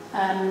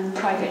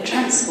 Private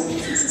transport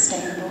isn't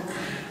sustainable.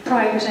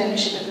 Private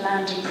ownership of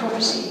land and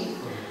property.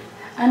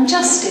 And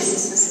justice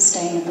isn't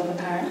sustainable,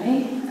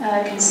 apparently.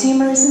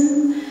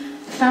 Consumerism,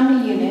 the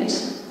family unit,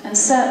 and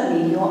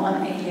certainly your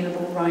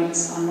unalienable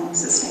rights are not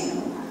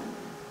sustainable.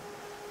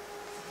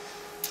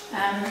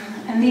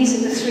 And these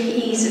are the 3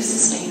 E's of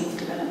sustainable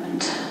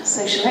development: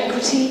 social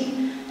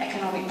equity,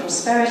 economic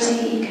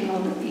prosperity,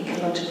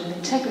 ecological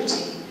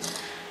integrity.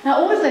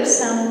 Now, all of those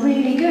sound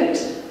really good,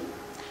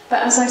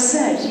 but as I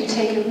said, you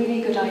take a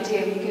really good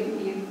idea and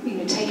you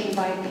taken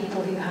by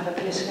people who have a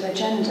political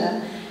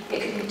agenda,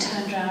 it can be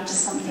turned around to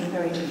something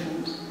very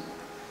different.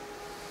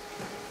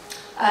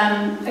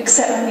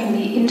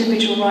 The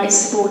individual rights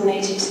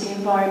subordinated to the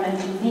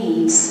environmental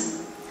needs.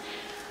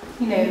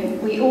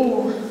 We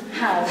all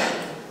have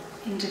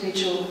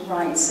individual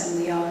rights, and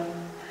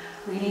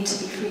we need to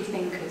be free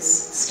thinkers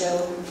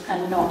still,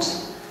 and not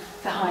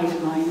the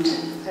hive mind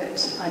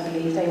that I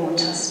believe they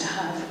want us to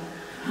have.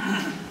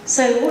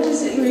 So what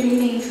does it really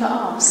mean for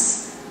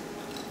us?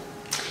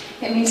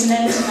 It means an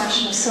end to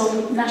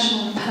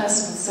national and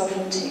personal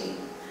sovereignty,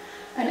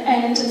 an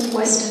end to the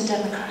Western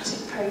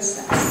democratic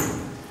process,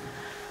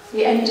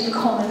 the end of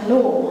common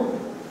law,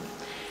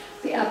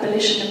 the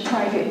abolition of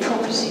private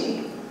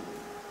property,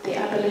 the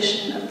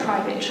abolition of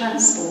private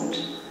transport,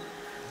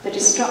 the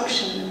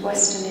destruction of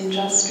Western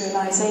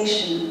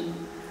industrialisation,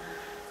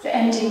 the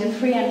ending of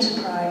free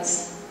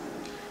enterprise,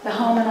 the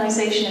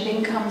harmonisation of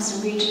incomes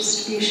and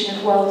redistribution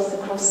of wealth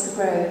across the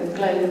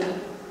globe,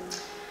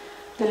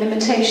 the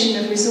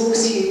limitation of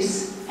resource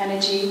use,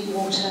 energy,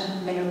 water,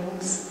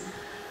 minerals,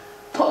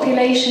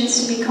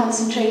 populations to be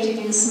concentrated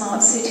in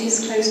smart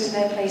cities close to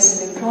their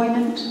place of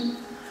employment,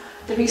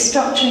 the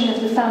restructuring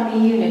of the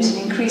family unit and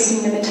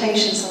increasing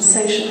limitations on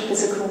social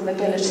physical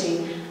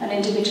mobility and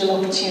individual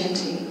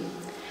opportunity,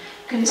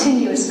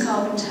 continuous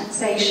carbon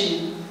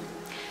taxation,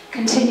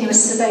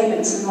 continuous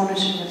surveillance and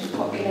monitoring of the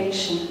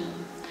population,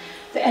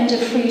 the end of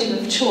freedom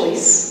of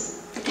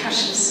choice, the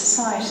cashless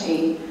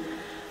society,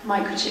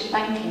 microchip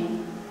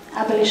banking,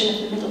 abolition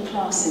of the middle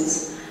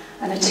classes,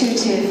 and a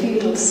two-tier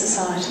feudal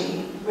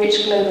society,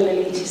 rich global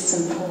elitists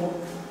and poor.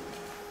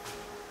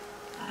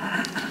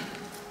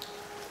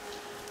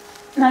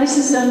 Now this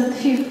is a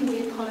few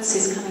weird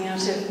policies coming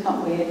out of,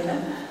 not weird,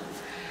 but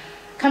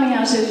coming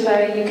out of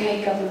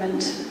UK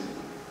government.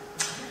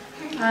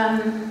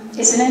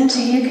 It's an end to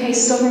UK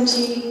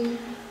sovereignty,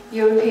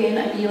 European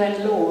and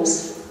UN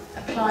laws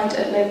applied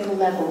at local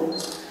level.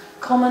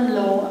 Common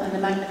law and the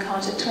Magna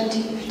Carta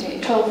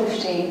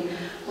 1215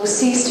 will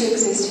cease to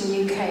exist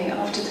in UK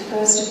after the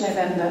 1st of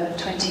November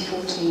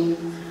 2014.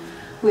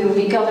 We will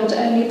be governed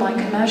only by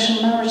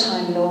commercial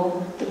maritime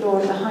law, the law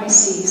of the high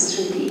seas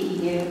through the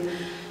EU.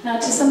 Now,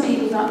 to some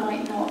people that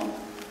might not,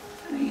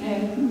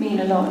 mean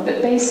a lot,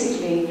 but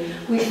basically,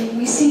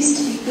 we cease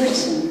to be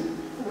Britain.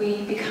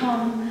 We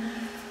become,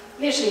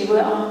 literally,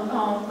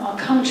 our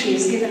country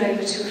is given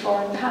over to a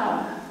foreign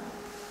power.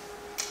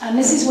 And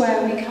this is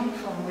where we come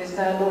from with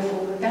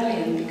lawful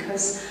rebellion,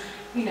 because,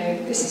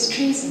 this is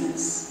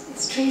treasonous.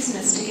 It's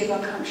treasonous to give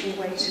our country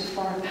away to a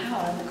foreign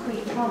power, and the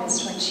Queen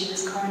promised when she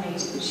was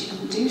coronated that she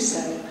wouldn't do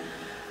so,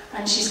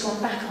 and she's gone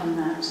back on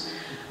that.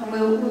 And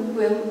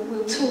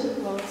we'll talk.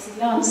 Well,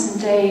 Lance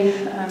and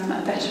Dave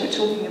are better at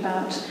talking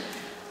about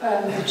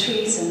the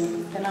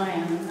treason than I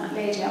am. And that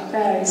lady up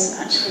there is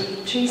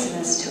actually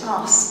treasonous to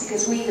us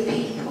because we, the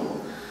people,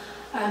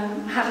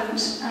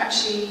 haven't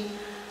actually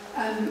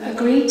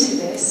agreed to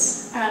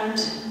this, and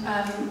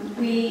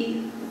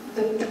the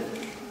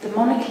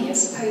monarchy are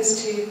supposed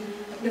to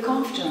look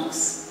after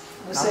us.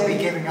 They'll be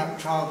giving up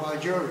trial by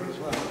jury as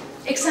well.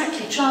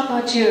 Exactly, trial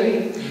by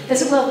jury.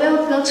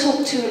 They'll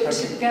talk to it.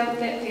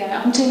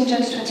 I'm doing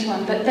Agenda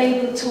 21, but they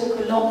will talk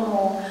a lot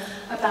more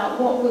about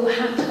what will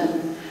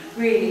happen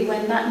really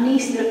when that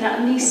Nice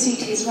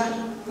Treaty is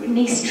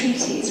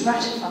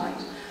ratified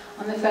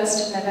on the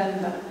 1st of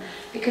November,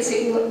 because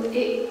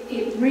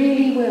it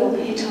really will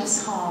hit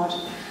us hard,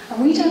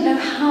 and we don't know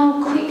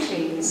how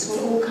quickly this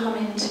will all come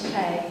into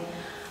play.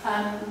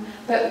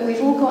 But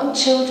we've all got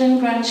children,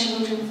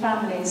 grandchildren,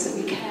 families that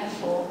we care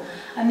for.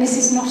 And this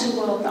is not a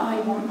world that I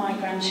want my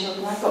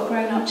grandchildren. I've got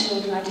grown-up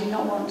children. I do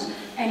not want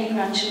any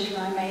grandchildren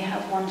I may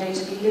have one day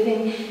to be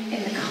living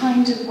in the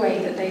kind of way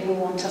that they will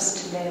want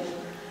us to live.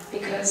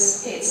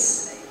 Because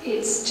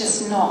it's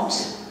just not.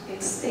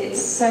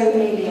 It's so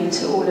alien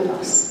to all of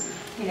us.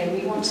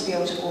 We want to be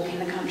able to walk in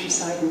the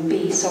countryside and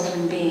be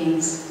sovereign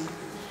beings.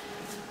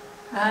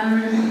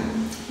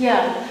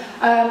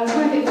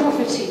 Private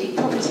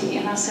property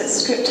and assets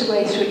stripped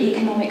away through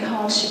economic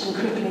hardship and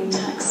crippling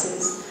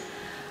taxes.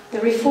 The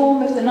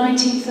reform of the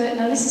 1930s,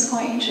 now this is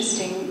quite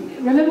interesting.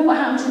 Remember what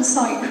happened in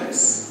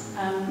Cyprus?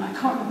 I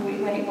can't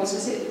remember when it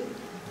was it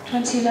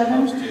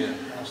 2011?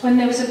 When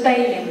there was a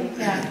bail-in,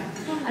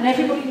 and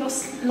everybody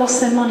lost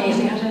their money if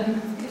they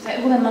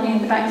had all their money in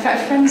the bank. In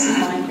fact, friends of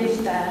mine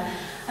lived there,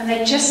 and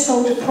they'd just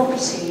sold a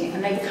property,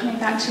 and they were coming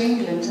back to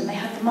England, and they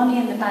had the money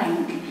in the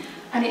bank,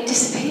 and it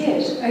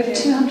disappeared. Over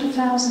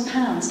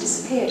 £200,000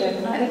 disappeared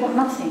overnight. They've got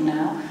nothing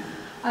now.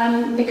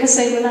 Because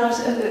they were allowed,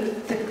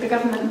 the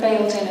government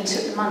bailed in and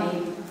took the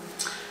money.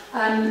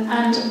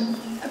 And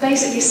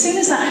basically, as soon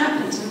as that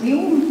happened, and we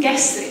all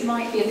guessed that it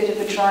might be a bit of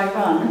a dry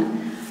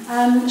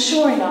run,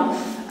 sure enough,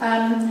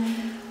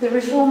 the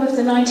reform of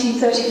the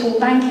 1934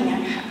 Banking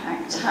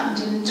Act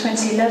happened in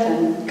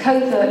 2011,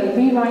 covertly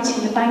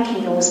rewriting the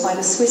banking laws by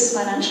the Swiss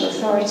Financial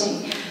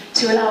Authority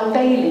to allow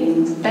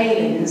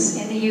bail-ins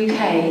in the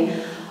UK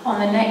on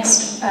the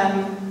next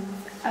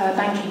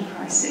banking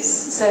crisis.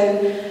 So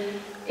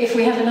if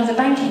we have another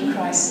banking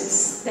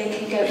crisis, they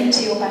can go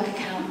into your bank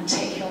account and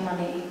take your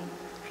money.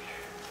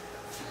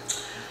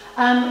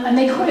 And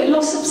they call it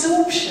loss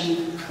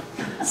absorption.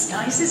 That's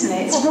nice, isn't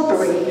it? It's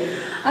robbery.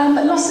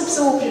 But loss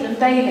absorption and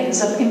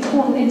bail-ins are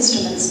important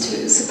instruments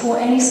to support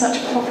any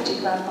such property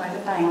grab by the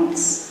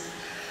banks.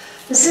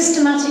 The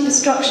systematic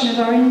destruction of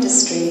our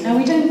industry. Now,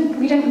 we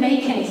don't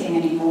make anything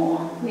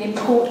anymore. We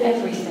import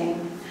everything.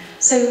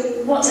 So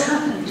what's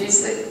happened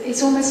is that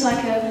it's almost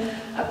like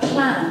a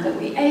plan that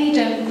we, A,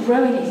 don't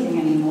grow anything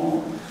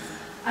anymore.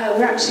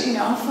 We're actually,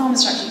 our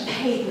farmers are actually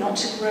paid not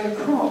to grow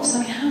crops. I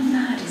mean, how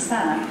mad is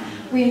that?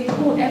 We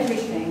import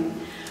everything.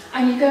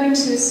 And you go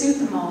into a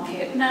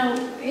supermarket. Now,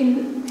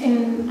 in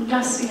and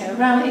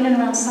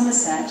around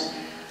Somerset,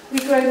 we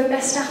grow the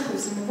best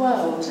apples in the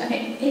world. And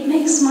it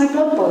makes my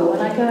blood boil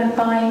when I go and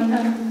buy,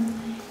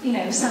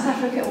 South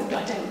Africa, or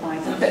I don't buy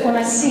them, but when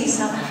I see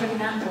South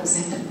African apples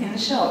in the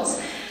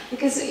shops.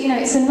 Because,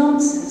 it's a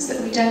nonsense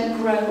that we don't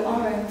grow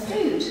our own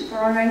food for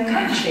our own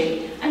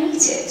country and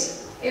eat it.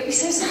 It would be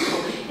so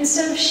simple.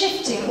 Instead of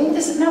shifting all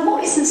this... Now,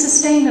 what isn't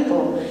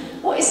sustainable?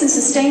 What isn't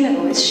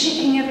sustainable is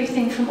shipping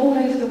everything from all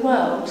over the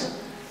world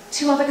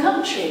to other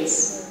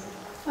countries.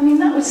 I mean,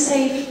 that would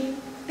save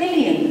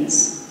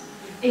billions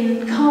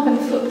in carbon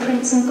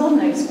footprints and God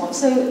knows what.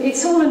 So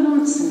it's all a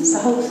nonsense, the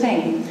whole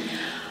thing.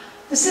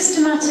 The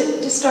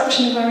systematic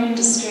destruction of our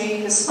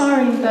industry, the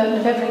spiralling burden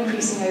of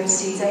ever-increasing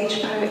overseas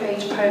age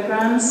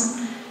programmes,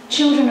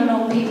 children and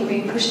old people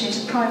being pushed into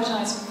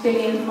privatised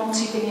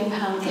multi-billion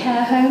pound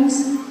care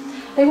homes.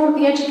 They want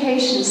the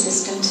education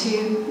system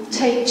to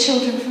take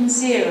children from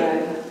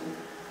 0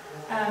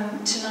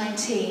 to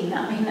 19.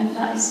 I mean,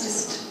 that is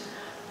just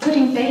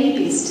putting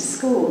babies to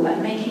school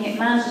and making it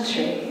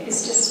mandatory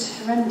is just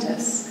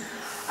horrendous.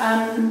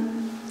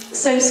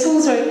 So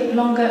schools are opening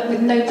longer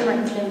with no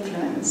parental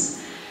influence.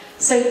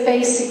 So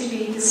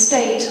basically, the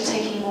state are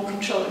taking more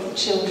control of the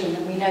children,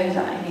 and we know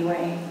that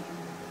anyway.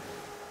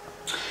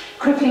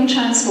 Crippling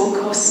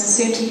transport costs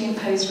and soon-to-be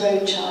imposed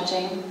road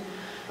charging,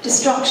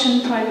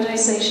 destruction,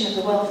 privatisation of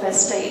the welfare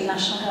state and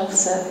National Health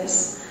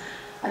Service,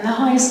 and the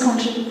highest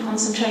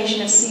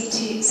concentration of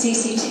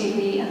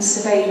CCTV and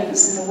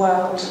surveillance in the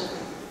world.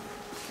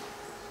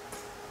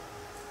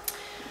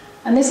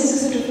 And this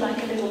is sort of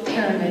like a little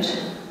pyramid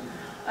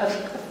of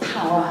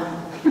power.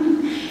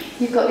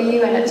 You've got the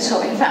UN at the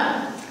top. In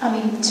fact, I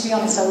mean, to be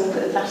honest, I would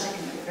put the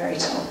Vatican at the very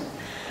top.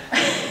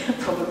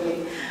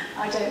 Probably.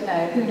 I don't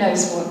know. Who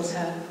knows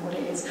what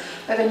it is?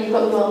 But then you've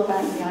got the World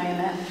Bank, the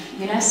IMF,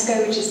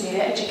 UNESCO, which is the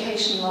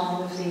educational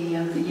arm of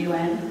the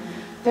UN.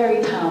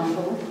 Very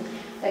powerful.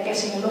 They're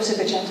getting a lot of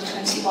Agenda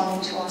 21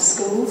 into our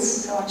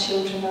schools, so our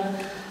children are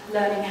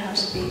learning how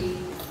to be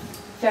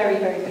very,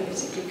 very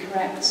politically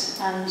correct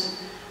and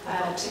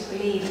to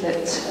believe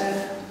that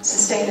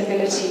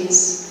sustainability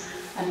is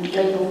and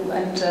global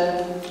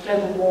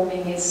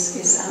warming is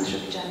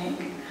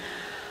anthropogenic.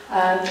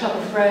 Club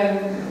of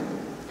Rome,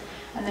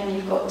 and then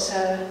you've got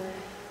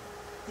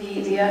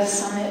the Earth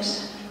Summit.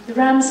 The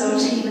Ramsar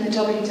team and the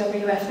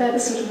WWF, they're the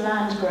sort of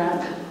land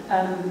grab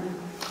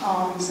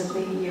arms of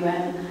the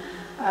UN.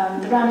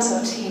 The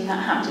Ramsar team,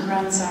 that happened in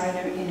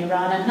Ramsar in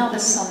Iran, another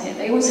summit.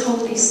 They always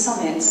hold these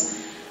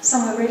summits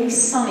somewhere really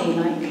sunny,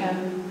 like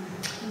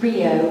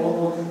Rio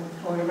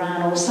or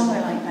Iran or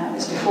somewhere like that. It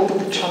was before all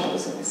the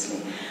troubles, obviously.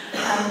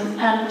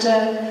 And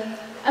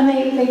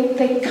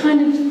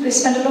they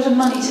spend a lot of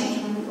money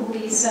taking all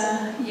these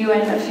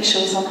UN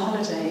officials on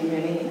holiday,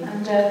 really,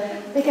 and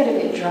they get a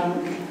bit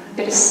drunk, a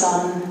bit of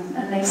sun,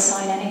 and they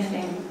sign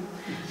anything,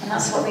 and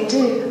that's what they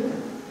do.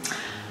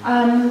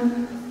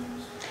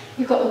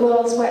 You've got the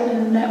World's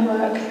Wetland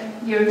Network,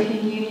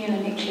 European Union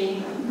and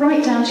Italy,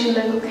 right down to your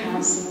local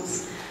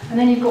councils, and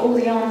then you've got all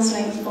the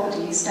arm's-length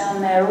bodies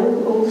down there,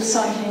 all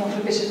siphoning off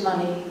a bit of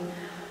money,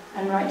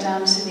 and right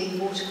down to the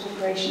water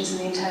corporations and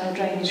the internal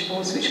drainage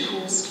boards, which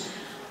caused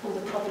all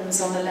the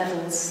problems on the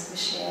levels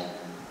this year.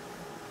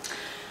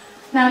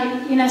 Now,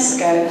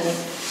 UNESCO.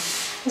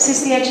 This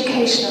is the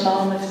educational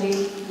arm of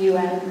the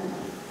UN.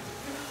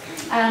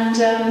 And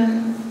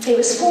it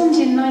was formed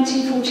in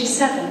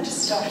 1947,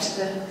 just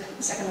after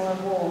the Second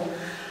World War.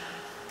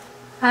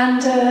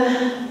 And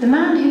the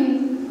man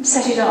who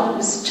set it up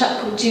was a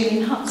chap called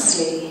Julian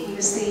Huxley. He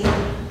was the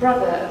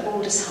brother of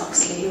Aldous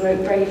Huxley, who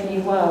wrote Brave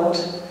New World.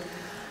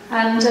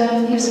 And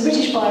he was a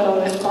British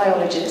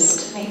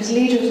biologist, and he was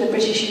leader of the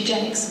British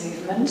eugenics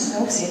movement, so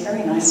obviously a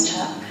very nice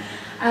chap.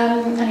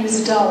 And he was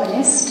a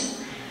Darwinist.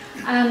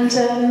 And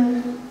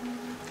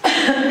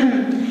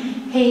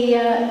he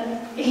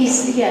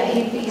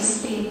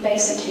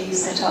basically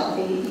set up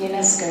the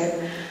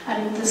UNESCO,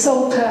 and the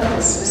sole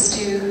purpose was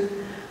to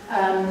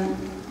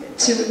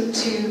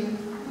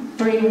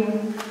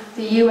bring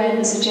the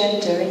UN's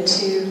agenda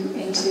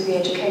into the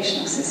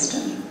educational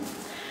system.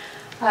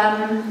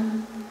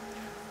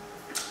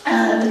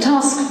 The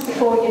task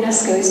before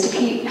UNESCO is to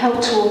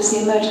help towards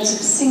the emergence of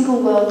a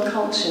single world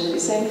culture with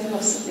its own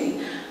philosophy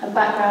and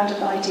background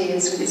of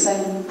ideas with its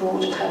own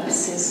broad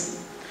purposes.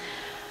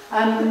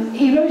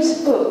 He wrote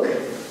a book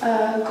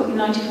in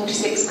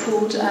 1946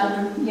 called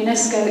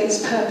UNESCO, Its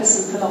Purpose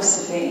and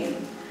Philosophy.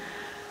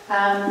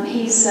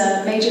 He's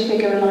a major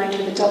figure aligned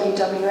with the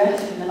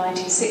WWF in the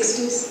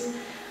 1960s.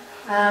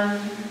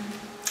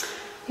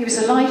 He was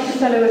a Life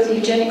Fellow of the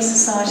Eugenics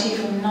Society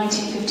from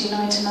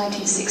 1959 to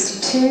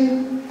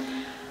 1962.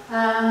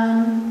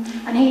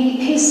 And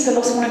his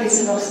philosophy, one of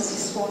his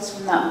philosophies was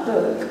from that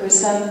book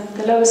was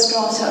the lower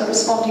strata are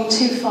responding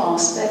too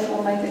fast,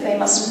 therefore they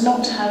must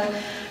not have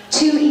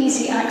too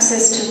easy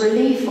access to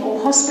relief or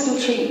hospital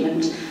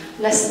treatment,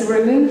 lest the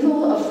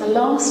removal of the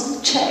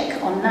last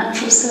check on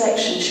natural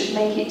selection should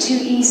make it too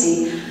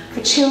easy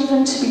for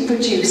children to be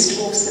produced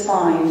or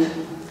survive.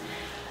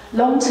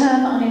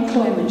 Long-term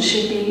unemployment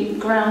should be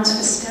grounds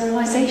for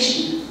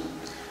sterilisation.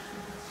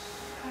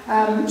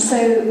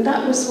 So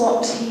that was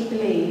what he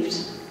believed.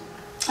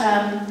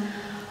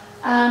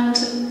 And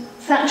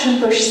Thatcher and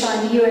Bush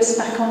signed the US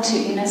back onto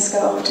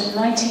UNESCO after a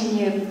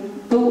 19-year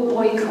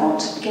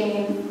boycott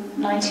beginning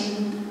in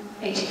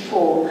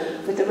 1984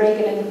 with the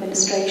Reagan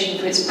administration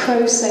for its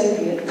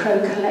pro-Soviet,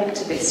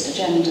 pro-collectivist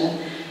agenda,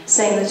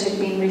 saying that it had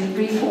been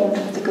reformed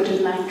for the good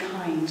of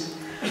mankind.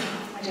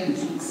 I don't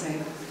think so.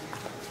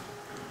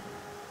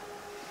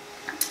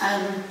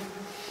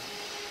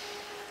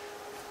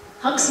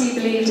 Huxley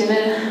believed in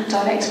a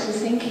dialectical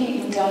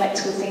thinking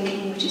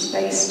which is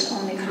based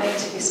on the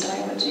collectivist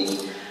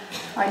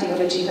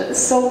ideology that the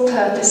sole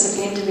purpose of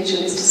the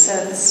individual is to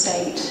serve the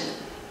state,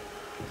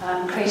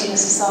 creating a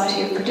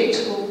society of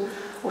predictable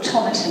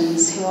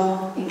automatons who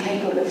are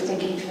incapable of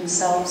thinking for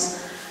themselves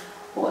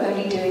or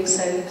only doing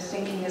so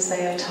thinking as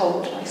they are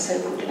told by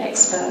so-called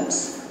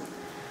experts.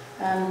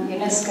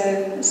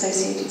 UNESCO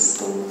associated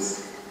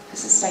schools for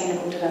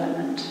sustainable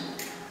development,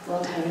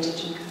 World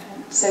Heritage and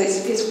so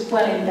it's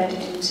well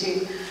embedded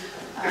into,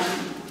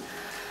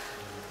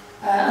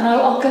 and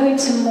I'll go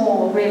into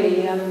more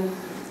really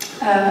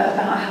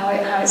about how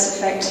it's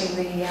affecting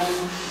the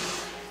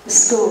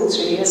schools.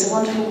 Really, there's a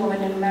wonderful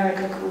woman in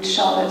America called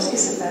Charlotte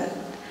Isabey,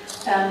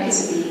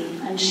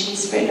 and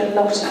she's written a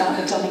lot about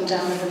the dumbing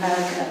down of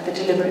America, the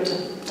deliberate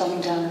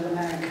dumbing down of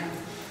America.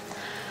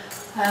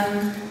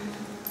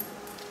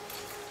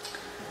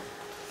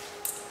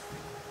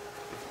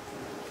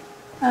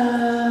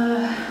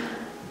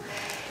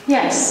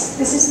 Yes,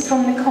 this is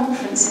from the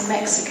conference in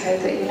Mexico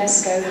that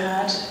UNESCO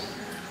had.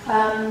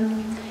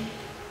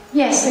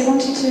 Yes, they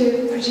wanted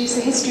to produce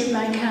a history of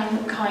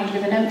mankind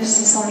with an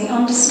emphasis on the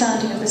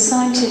understanding of the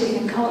scientific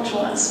and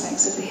cultural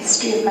aspects of the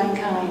history of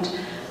mankind,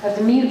 of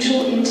the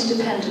mutual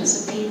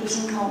interdependence of peoples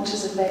and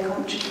cultures, of their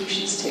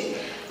contributions to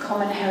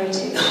common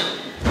heritage,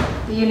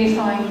 the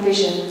unifying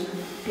vision,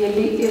 the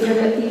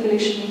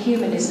evolutionary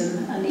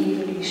humanism, and the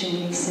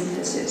evolutionary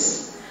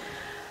synthesis.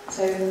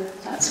 So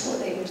that's what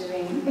they were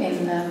doing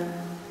in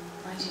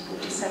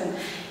 1947.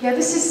 Yeah,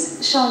 this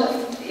is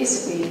Charlotte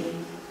Isabey.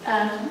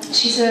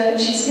 She's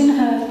in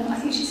her, I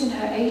think she's in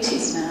her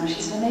 80s now.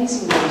 She's an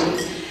amazing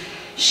lady.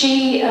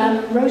 She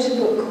wrote a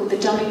book called The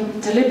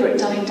Deliberate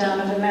Dumbing Down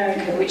of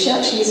America, which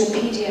actually is a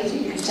PDF that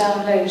you can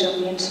download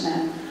on the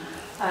internet.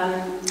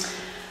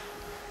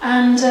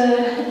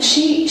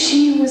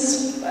 She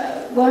was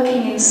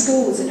working in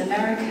schools in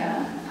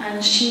America,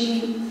 and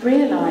she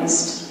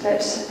realised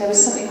that there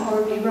was something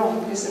horribly wrong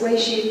because the way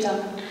she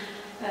had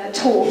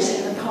taught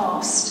in the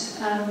past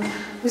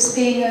was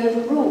being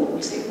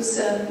overruled. It was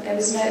there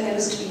was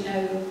to be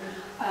no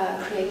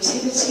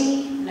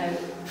creativity, no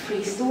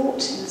free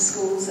thought in the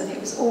schools, and it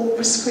was all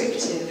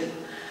prescriptive.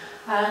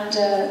 And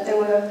there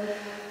were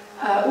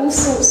all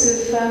sorts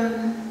of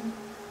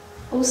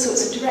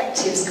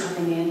directives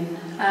coming in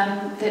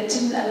that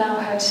didn't allow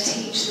her to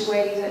teach the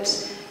way that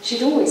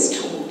she'd always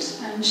taught,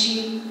 and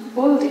she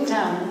boiled it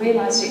down and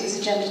realised it was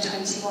Agenda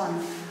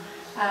 21.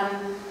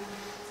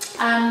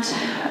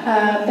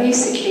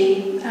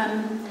 Basically,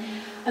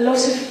 a lot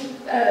of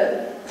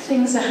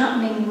things are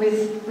happening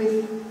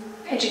with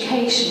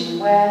education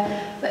where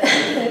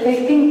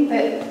they think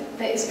that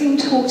it's being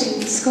taught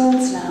in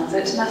schools now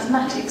that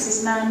mathematics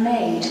is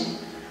man-made,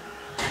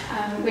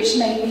 which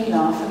made me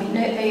laugh. I mean,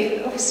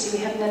 obviously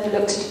we had never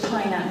looked at a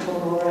pineapple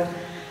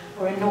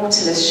or a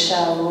nautilus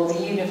shell or the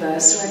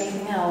universe or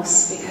anything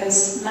else,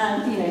 because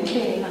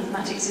clearly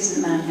mathematics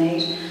isn't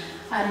man-made,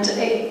 and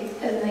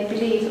they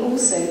believe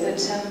also that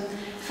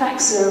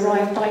facts are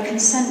arrived by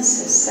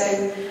consensus. So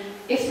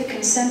if the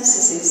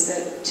consensus is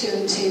that 2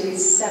 and 2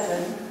 is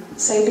 7,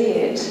 so be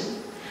it.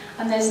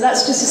 And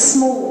that's just a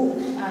small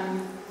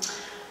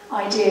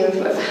idea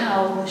of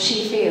how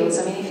she feels.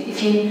 I mean,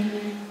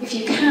 if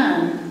you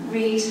can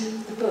read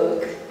the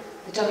book,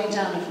 the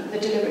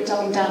deliberate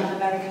dumbing down of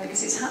America,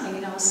 because it's happening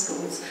in our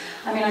schools.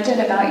 I mean, I don't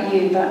know about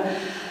you, but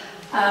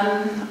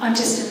I'm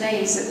just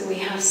amazed that we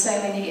have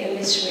so many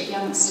illiterate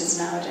youngsters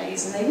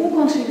nowadays, and they've all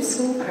gone through the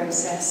school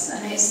process,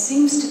 and it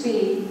seems to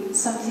be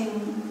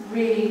something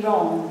really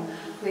wrong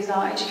with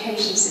our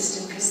education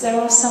system, because there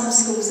are some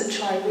schools that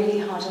try really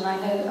hard, and I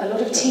know a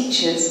lot of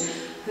teachers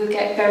who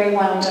get very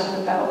wound up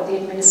about all the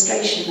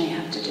administration they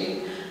have to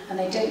do, and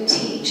they don't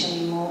teach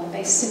anymore,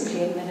 they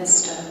simply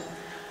administer,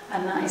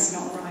 and that is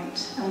not right.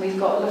 And we've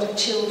got a lot of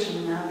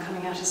children now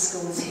coming out of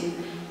schools who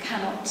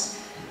cannot,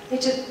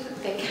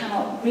 they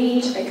cannot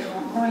read, they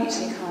can't write,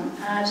 they can't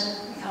add,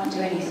 they can't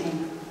do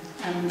anything,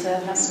 and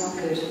that's not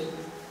good.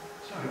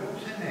 Sorry, what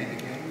was her name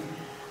again?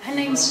 Her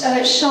name's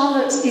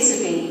Charlotte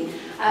Iserby.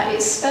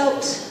 It's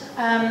spelt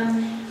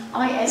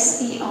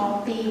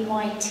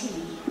I-S-E-R-B-Y-T,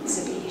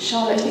 Iserby.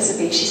 Charlotte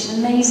Iserby. She's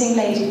an amazing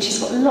lady. She's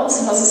got lots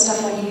and lots of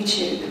stuff on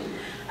YouTube.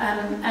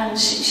 And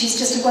she's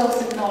just a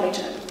wealth of knowledge.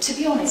 To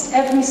be honest,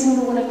 every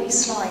single one of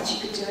these slides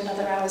you could do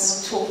another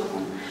hour's talk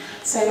on.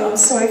 So I'm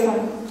sorry if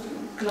I'm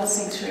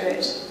glossing through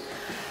it.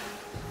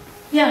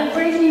 Yeah,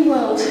 Brave New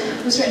World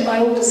was written by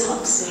Aldous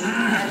Huxley,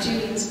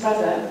 Julian's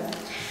brother,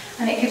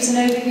 and it gives an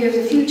overview of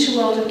the future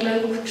world of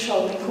global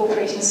control,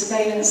 incorporating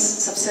surveillance,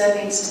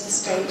 subservience to the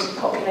state, and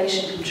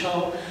population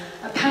control,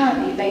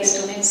 apparently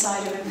based on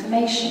insider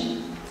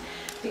information,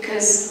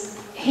 because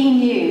he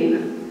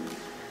knew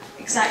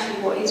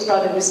exactly what his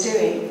brother was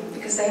doing,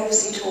 because they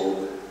obviously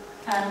talk.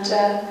 And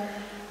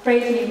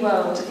Brave New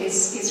World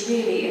is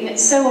really, and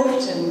it's so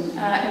often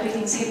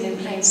everything's hidden in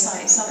plain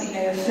sight. Something, you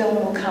know, a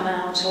film will come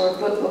out or a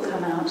book will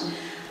come out,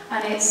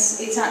 and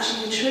it's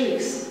actually the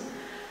truth.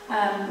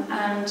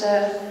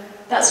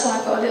 That's why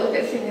I've got a little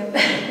bit thing of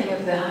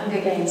the Hunger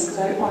Games, because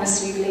I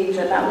honestly believe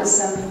that was.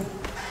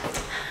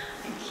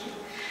 Thank you.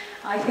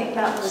 I think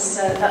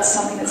that's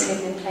something that's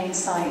hidden in plain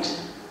sight.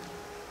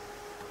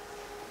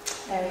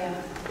 There we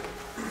are.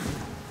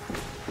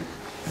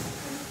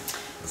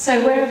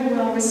 So where have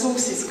all our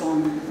resources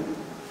gone?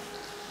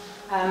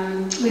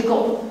 We've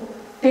got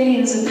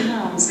billions of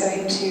pounds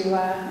going to,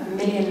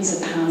 millions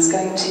of pounds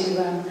going to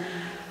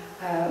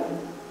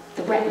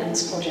the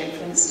Wetlands project,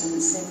 for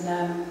instance,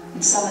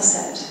 in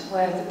Somerset,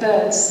 where the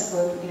birds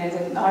were, you know,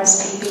 the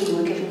RSPB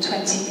were given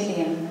 20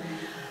 million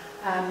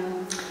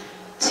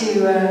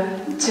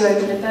to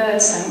open a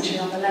bird sanctuary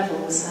on the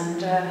levels and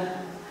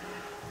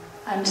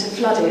to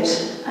flood it.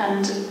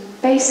 And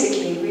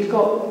basically, we've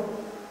got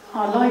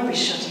our libraries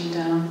shutting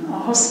down,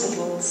 our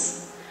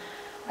hospitals,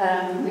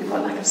 we've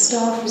got lack of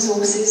staff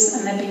resources,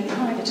 and they're being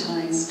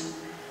privatised.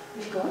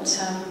 We've got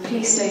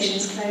police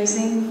stations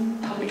closing,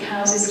 public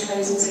houses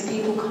closing so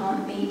people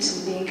can't meet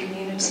and be in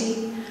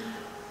community,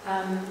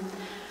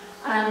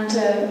 and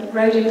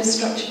road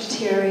infrastructure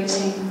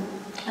deteriorating,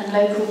 and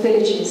local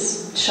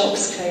villages,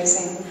 shops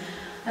closing.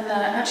 And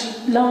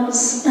actually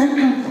Lance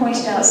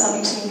pointed out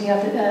something to me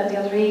the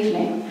other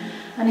evening,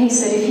 and he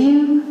said, if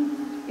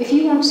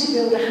you want to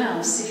build a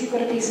house, if you've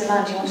got a piece of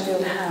land you want to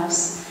build a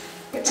house,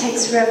 it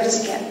takes forever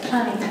to get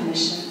planning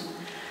permission.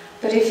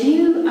 But if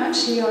you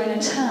actually are in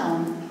a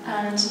town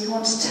and you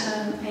want to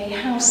turn a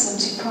house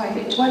into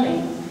private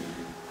dwelling,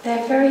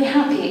 they're very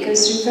happy. It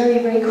goes through very,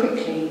 very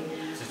quickly.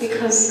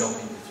 Because,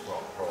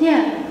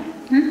 yeah.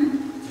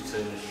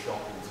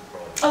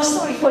 Oh,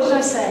 sorry, what did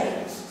I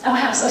say? Oh,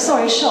 house. Oh,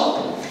 sorry, a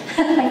shop.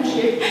 Thank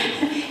you.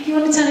 If you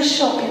want to turn a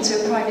shop into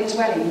a private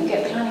dwelling, you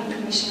get planning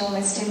permission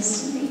almost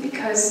instantly,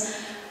 because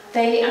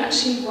they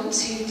actually want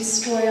to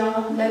destroy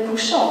our local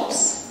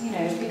shops, you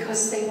know,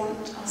 because they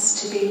want us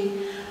to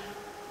be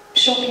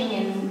shopping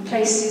in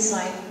places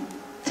like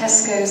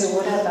Tesco's or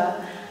whatever.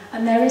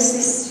 And there is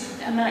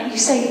this, and you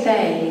say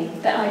they,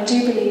 that I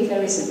do believe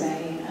there is a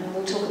they, and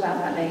we'll talk about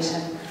that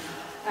later.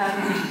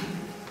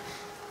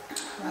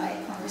 Right,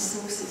 our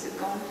resources have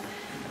gone.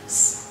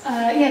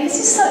 Yeah, this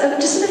is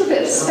just a little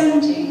bit of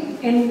spending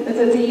in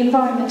the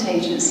Environment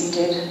Agency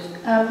did.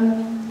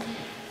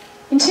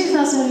 In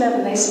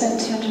 2011, they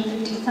spent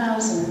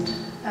 250,000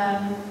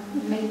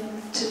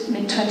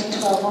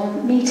 mid-2012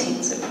 on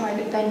meetings at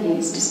private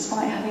venues,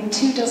 despite having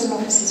 24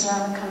 offices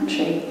around the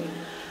country.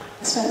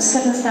 They spent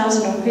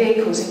 7,000 on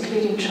vehicles,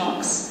 including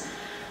trucks,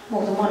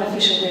 more than one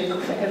official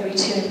vehicle for every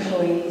 2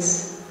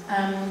 employees.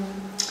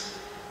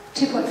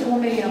 2.4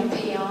 million on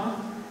PR,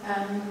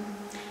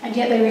 and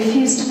yet they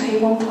refused to pay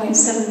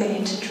 1.7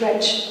 million to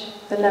dredge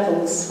the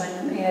levels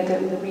when, you know,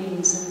 the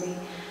Reams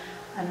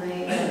and the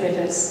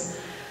rivers.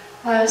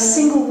 A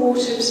single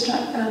water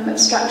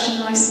abstraction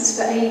licence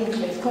for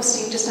Aincliffe,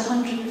 costing just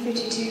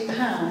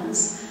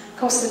 £152,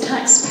 cost the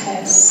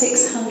taxpayer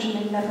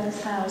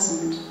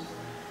 £611,000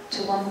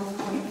 to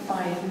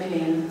 1.5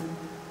 million.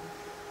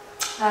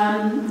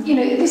 You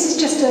know, this is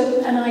just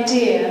an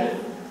idea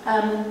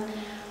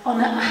on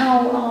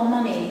how our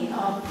money,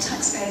 our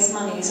taxpayers'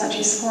 money, is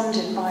actually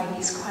squandered by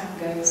these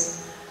quangos,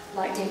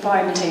 like the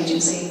Environment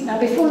Agency. Now,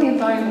 before the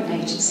Environment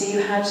Agency,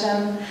 you had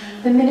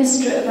the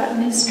Ministry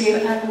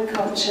of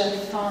Agriculture,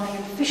 Farming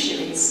and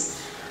Fisheries.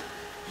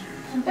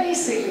 And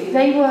basically,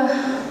 they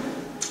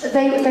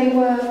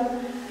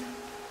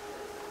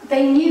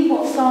knew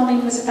what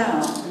farming was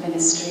about, the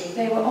ministry.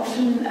 They were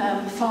often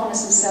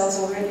farmers themselves,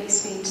 or at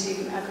least been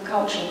to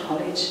agricultural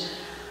college,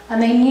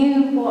 and they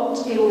knew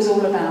what it was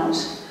all about.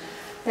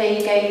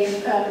 They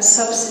gave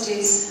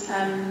subsidies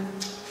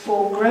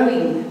for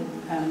growing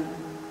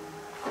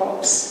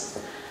crops,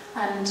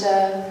 and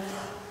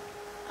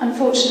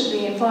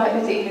unfortunately,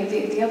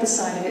 the other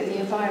side of it, the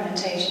Environment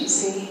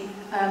Agency,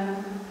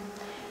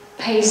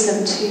 pays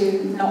them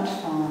to not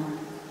farm,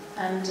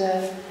 and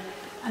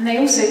they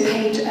also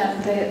paid.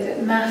 The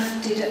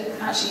MAF did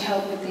actually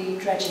help with the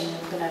dredging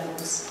of the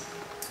levels.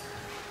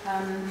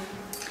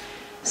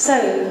 So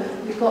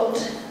we've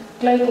got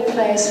global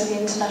players for the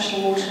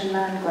International Water and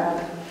Land Grab.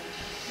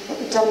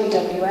 We've got the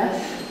WWF.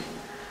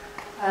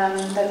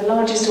 They're the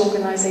largest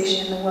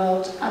organisation in the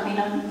world. I mean,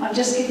 I'm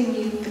just giving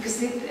you,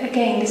 because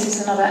again, this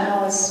is another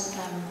hour's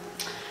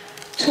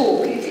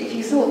talk. If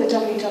you thought the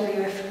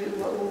WWF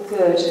were all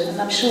good,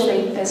 and I'm sure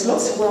there's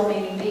lots of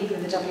well-meaning people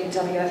in the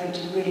WWF who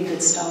do really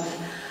good stuff,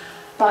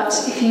 but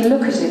if you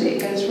look at it, it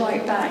goes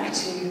right back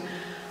to,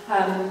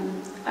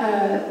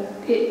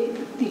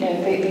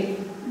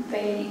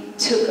 they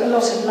took a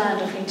lot of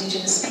land off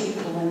indigenous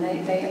people, and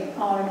they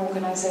are an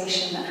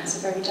organisation that has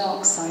a very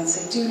dark side,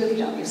 so do look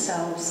it up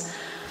yourselves.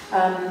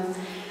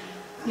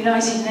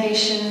 United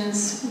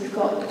Nations, we've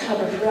got the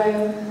Club of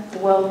Rome, the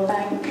World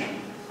Bank,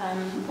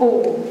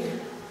 all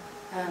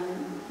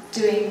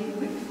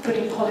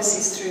putting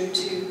policies through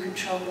to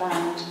control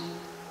land.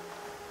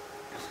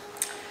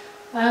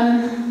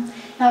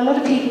 Now, a lot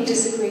of people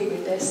disagree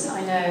with this,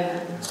 I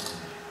know.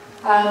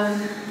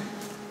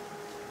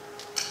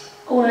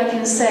 All I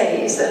can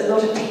say is that a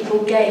lot of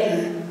people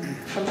gain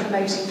from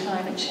promoting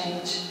climate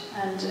change,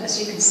 and as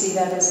you can see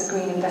there's the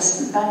green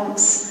investment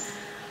banks,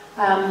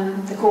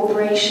 the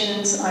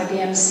corporations,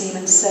 IBM,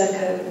 Siemens,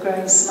 Serco,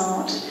 Growing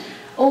Smart.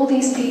 All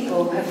these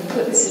people have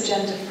put this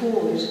agenda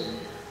forward,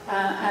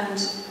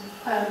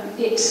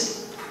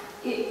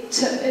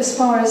 as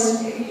far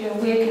as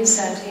we're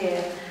concerned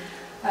here,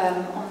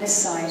 on this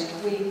side,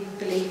 we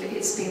believe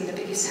it's been the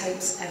biggest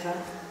hoax ever.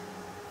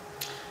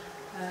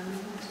 Do I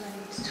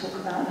need to talk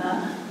about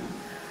that?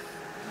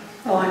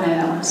 Oh, I know,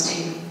 that one's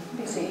too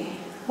busy.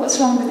 What's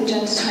wrong with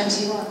Agenda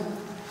 21?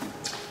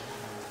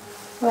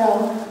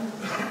 Well,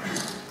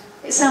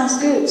 it sounds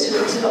good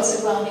to lots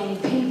of well-meaning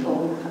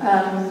people.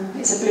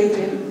 It's a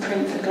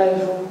blueprint for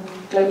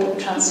global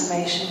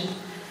transformation,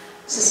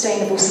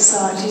 sustainable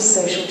societies,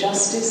 social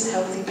justice,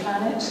 healthy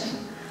planet.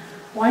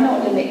 Why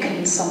not limit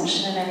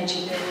consumption and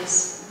energy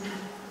bills?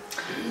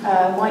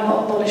 Why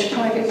not abolish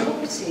private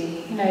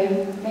property?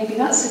 Maybe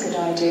that's a good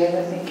idea,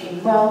 they're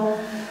thinking. Well,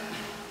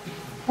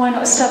 why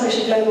not establish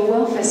a global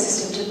welfare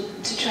system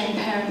to train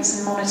parents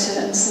and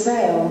monitor and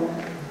surveil?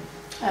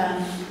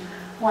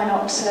 Why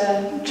not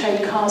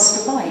trade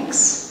cars for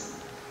bikes?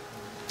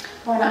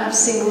 Why not have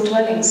single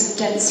dwellings for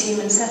dense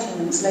human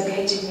settlements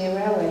located near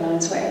railway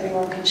lines where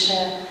everyone can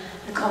share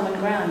the common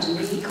ground and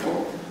be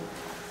equal?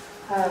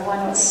 Why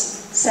not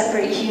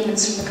separate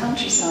humans from the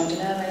countryside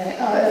and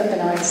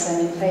urbanise them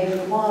in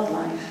favour of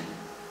wildlife?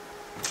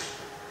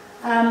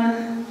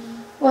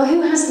 Well,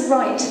 who has the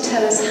right to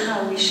tell us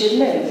how we should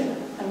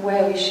live and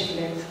where we should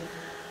live?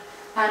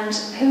 And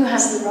who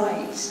has the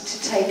right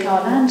to take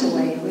our land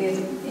away? We're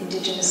the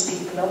indigenous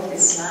people of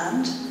this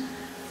land,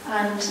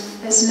 and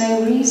there's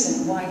no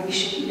reason why we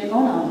shouldn't live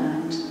on our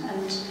land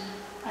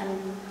and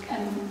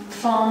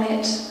farm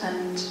it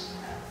and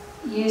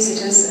use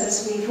it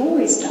as we've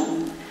always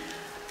done.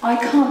 I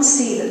can't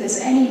see that there's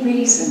any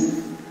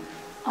reason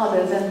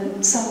other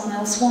than someone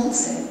else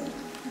wants it.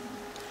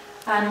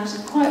 And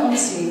quite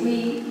honestly,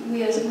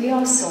 we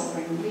are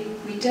sovereign.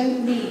 We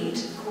don't need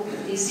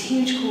these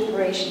huge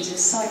corporations who are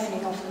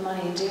siphoning off the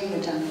money and doing the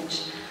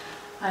damage,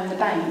 and the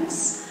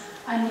banks.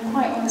 And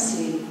quite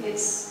honestly,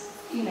 it's,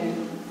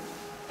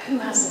 who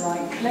has the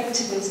right?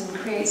 Collectivism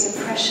creates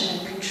oppression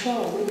and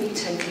control. We'd be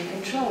totally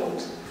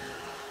controlled.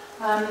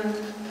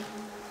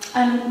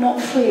 And not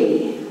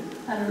free.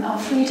 And our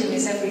freedom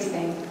is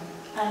everything.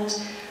 And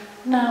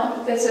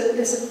now there's a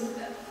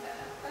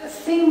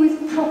thing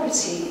with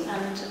property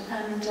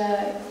and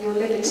your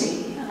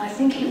liberty. And I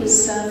think it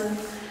was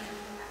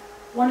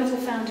one of the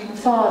founding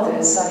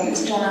fathers, I think it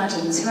was John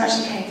Adams, who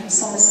actually came from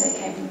Somerset,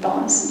 came from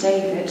Barton St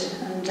David,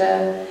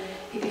 and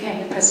he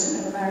became the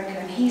President of America.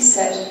 And he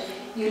said,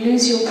 you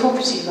lose your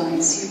property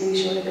rights, you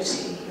lose your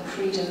liberty, your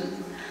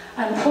freedom.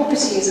 And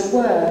property is a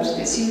word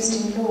that's used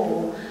in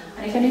law.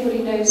 And if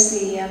anybody knows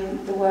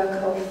the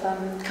work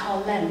of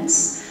Karl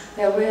Lenz,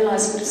 they'll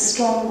realise what a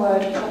strong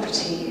word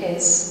property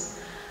is.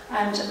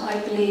 And I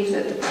believe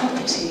that the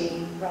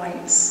property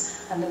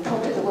rights and the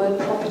word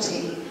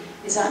property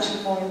is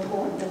actually more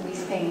important than we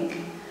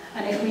think.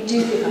 And if we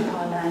do give up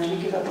our land, we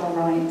give up our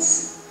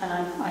rights.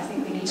 And I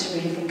think we need to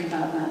really think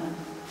about that.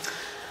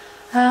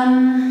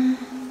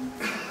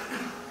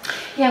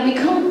 Yeah, we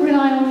can't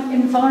rely on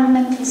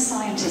environmental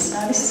scientists.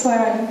 Now, this is where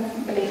I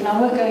believe, and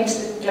I won't go into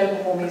the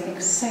global warming thing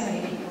because so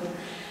many people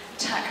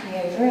attack me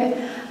over it.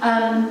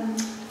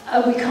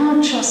 We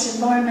can't trust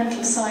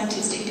environmental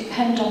scientists who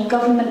depend on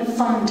government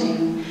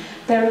funding.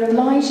 They're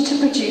obliged to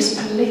produce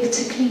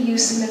politically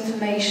useful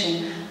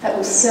information that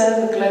will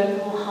serve a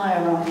global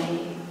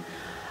hierarchy,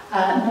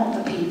 not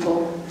the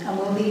people, and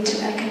will lead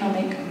to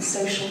economic and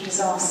social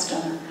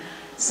disaster.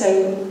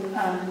 So,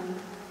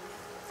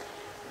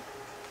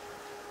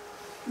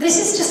 this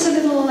is just a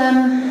little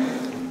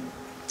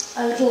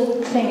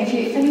thing.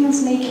 If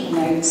anyone's making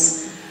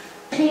notes,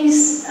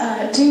 please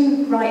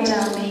do write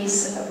down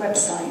these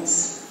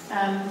websites.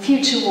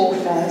 Future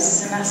Warfare,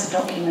 this is a NASA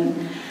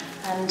document,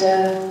 and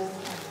I've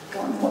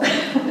forgotten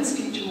what's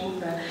Future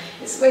Warfare.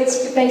 It's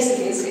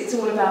basically it's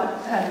all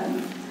about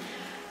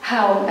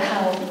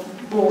how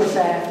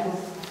warfare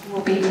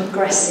will be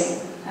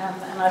progressing,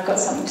 and I've got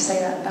something to say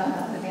about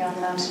that with the Iron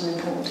Mountain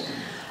report.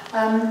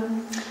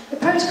 The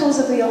Protocols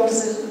of the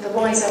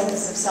Wise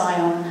Elders of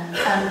Zion,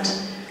 and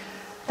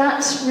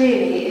that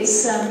really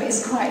is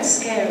quite a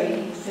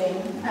scary thing,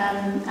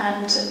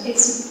 and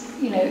it's,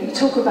 you know, you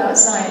talk about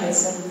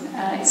Zionism,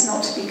 it's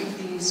not to be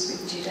confused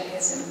with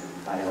Judaism,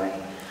 by the way.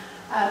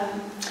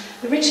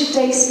 The Richard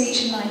Day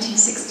speech in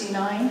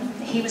 1969,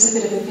 he was a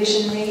bit of a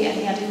visionary and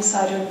he had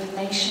insider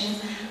information,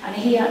 and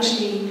he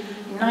actually,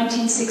 in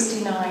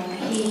 1969,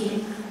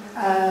 he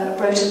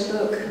wrote a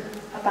book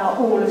about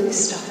all of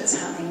this stuff that's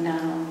happening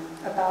now,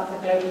 about the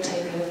global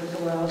takeover of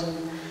the world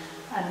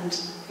and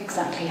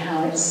exactly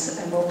how it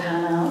will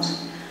pan out.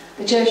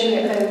 The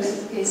Jesuit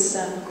Oath is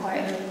quite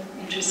an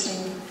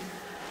interesting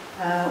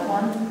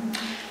one.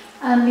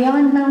 And the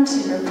Iron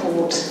Mountain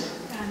Report,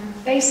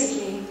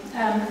 basically,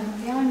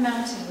 the Iron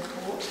Mountain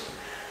Report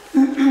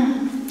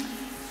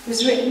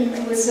was written,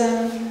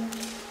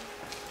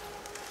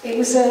 it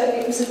was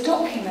a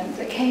document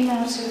that came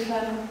out of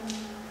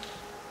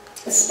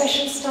a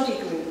special study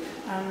group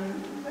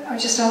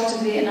just after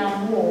the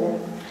Vietnam War,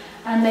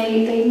 and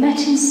they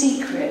met in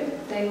secret.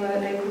 They were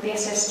called the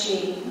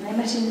SSG, and they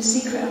met in a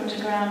secret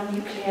underground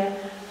nuclear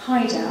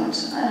hideout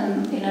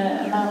in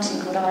a mountain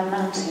called Iron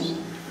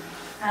Mountain.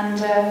 And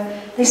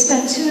they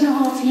spent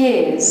 2.5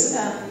 years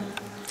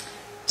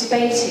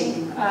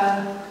debating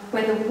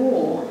whether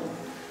war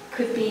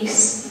could be,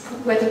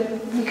 whether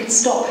we could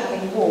stop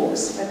having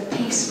wars, whether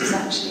peace was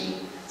actually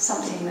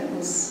something that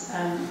was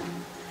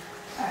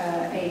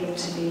able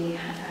to be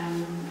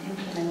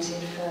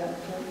implemented for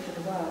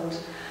the world.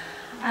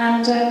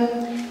 And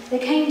they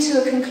came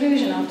to a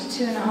conclusion after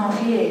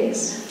 2.5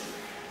 years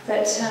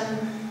that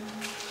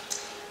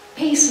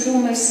peace would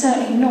almost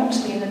certainly not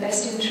be in the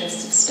best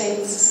interest of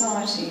stable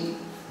society.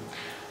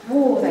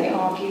 War, they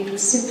argued,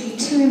 was simply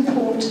too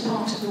important a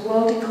part of the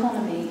world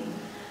economy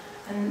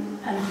and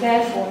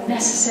therefore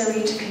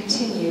necessary to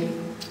continue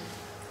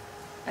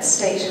a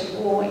state of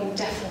war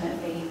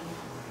indefinitely.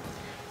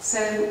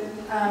 So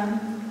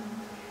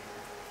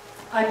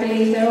I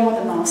believe there are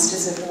the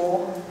masters of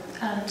war,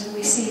 and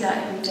we see that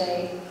every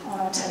day on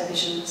our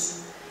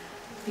televisions,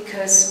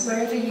 because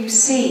wherever you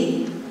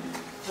see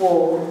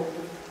war,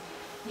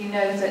 you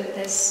know that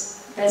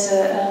there's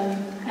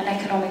an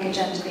economic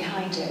agenda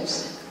behind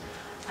it.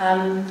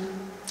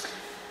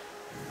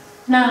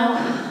 Now,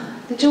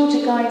 the Georgia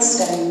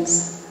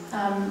Guidestones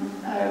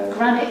are a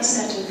granite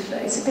set of,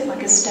 it's a bit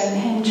like a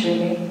Stonehenge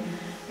really.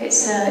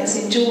 It's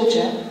in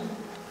Georgia,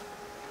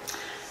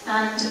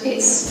 and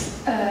it's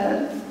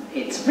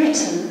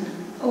written,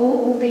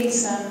 all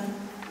these,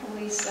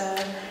 it's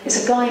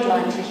a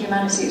guideline for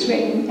humanity. It's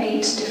written in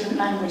 8 different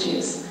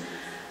languages.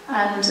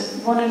 And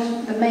one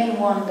of the main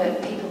one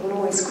that people will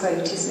always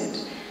quote is that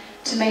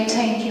to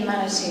maintain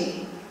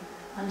humanity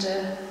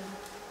under,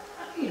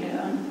 you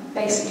know,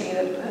 basically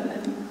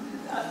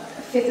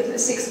a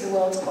sixth of the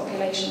world's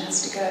population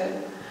has to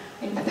go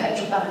in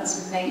perpetual balance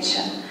with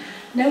nature.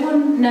 No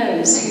one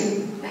knows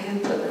who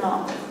put them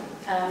up.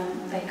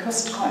 They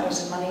cost quite a lot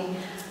of money,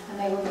 and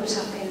they were put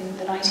up in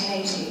the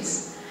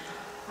 1980s.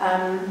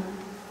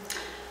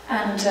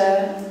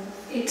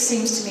 It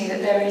seems to me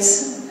that there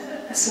is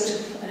a sort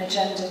of an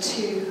agenda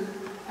to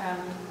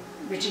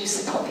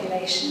reduce the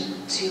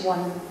population to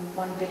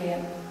 1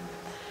 billion.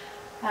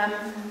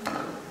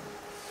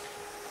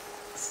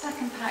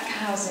 Stack and pack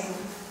housing.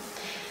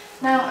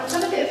 Now, I've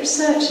done a bit of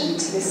research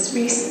into this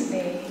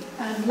recently,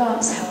 and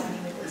Lance helped me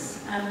with this.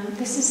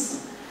 This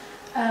is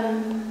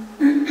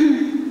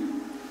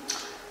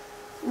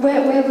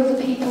where will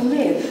the people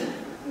live?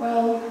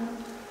 Well,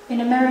 in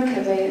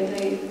America,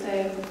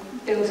 they're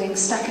building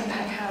stack and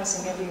pack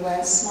housing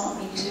everywhere, smart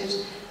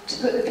metered, to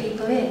put the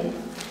people in.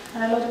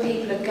 And a lot of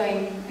people are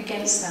going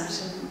against that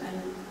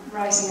and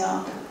rising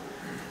up,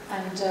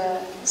 and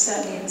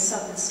certainly in the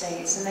southern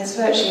states. And there's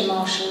virtually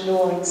martial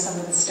law in some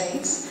of the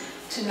states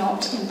to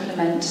not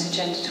implement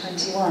Agenda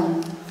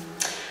 21.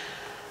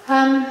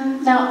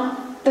 Now,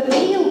 the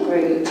Peel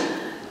Group,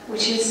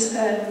 which is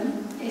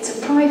it's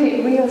a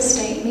private real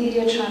estate,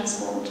 media,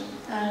 transport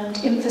and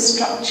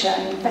infrastructure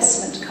and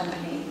investment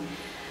company.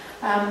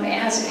 It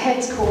has its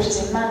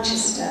headquarters in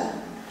Manchester,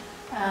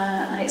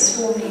 and it's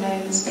formerly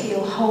known as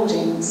Peel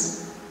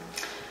Holdings.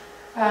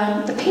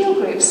 The Peel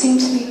Group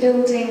seems to be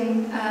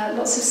building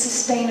lots of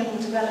sustainable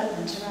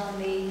development around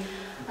the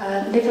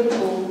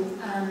Liverpool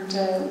and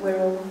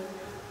Wirral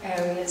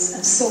areas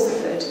and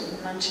Salford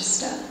in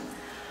Manchester.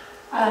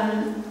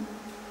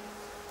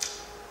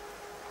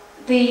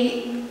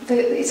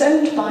 It's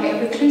owned by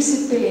a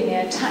reclusive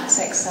billionaire tax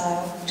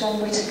exile,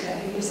 John Whittaker,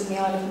 who lives in the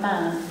Isle of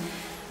Man.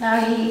 Now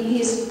he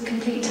is a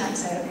complete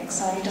tax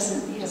exile. He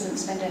doesn't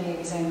spend any of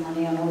his own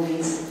money on all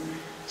these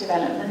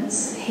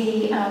developments.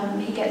 He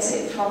gets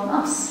it from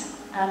us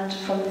and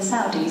from the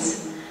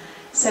Saudis.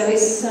 So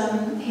it's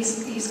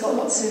he's got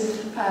lots of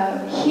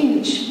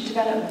huge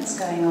developments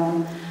going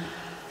on,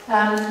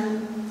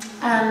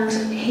 and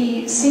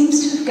he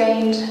seems to have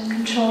gained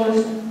control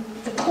of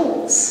the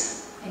ports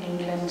in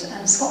England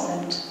and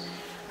Scotland.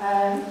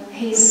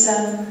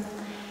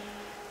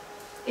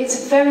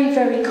 It's a very,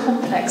 very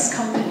complex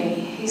company.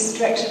 He's the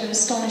director of an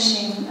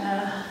astonishing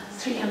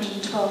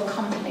 312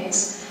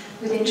 companies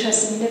with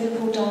interests in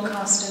Liverpool,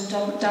 Doncaster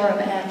and Durham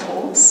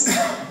airports,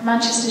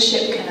 Manchester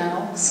Ship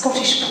Canal,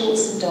 Scottish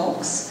ports and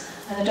docks,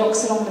 and the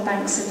docks along the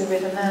banks of the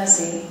River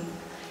Mersey.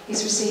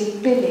 He's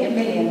received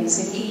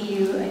millions in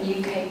EU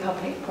and UK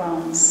public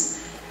grants.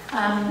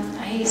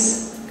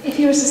 If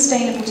you're a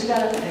sustainable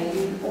developer,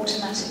 you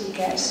automatically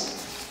get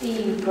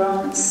EU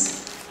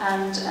grants,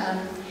 and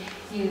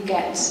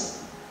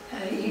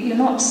you're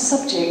not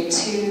subject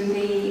to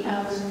the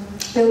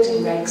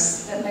building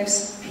regs that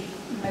most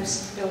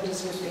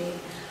builders would be,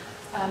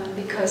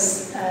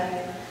 because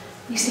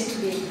you seem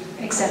to be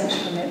exempt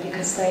from it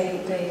because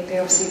they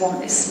obviously want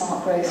this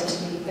smart growth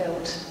to be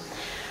built.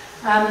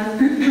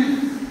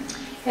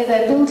 Yeah,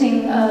 they're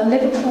building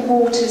Liverpool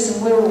Waters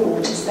and Wirral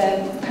Waters.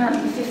 They're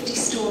apparently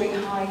 50-storey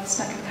high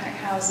stack-and-pack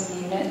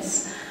housing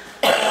units,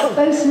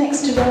 both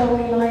next to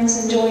railway lines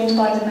and joined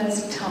by the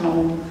Mersey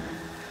Tunnel.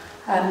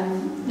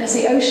 There's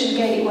the Ocean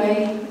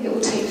Gateway. It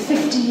will take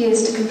 50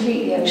 years to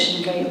complete the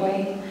Ocean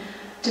Gateway,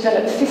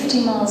 develop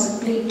 50 miles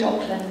of bleak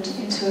dockland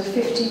into a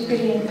 £50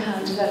 billion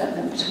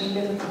development between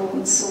Liverpool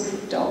and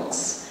Salford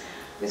docks,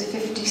 with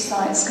 50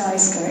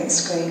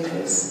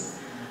 skyscrapers.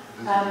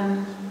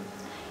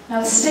 Now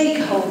the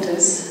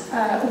stakeholders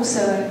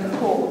also own the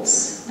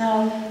ports.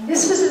 Now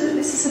this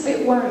is a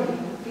bit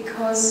worrying,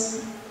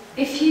 because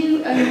if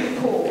you own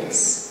the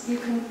ports, you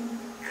can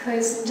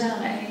close them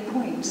down at any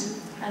point,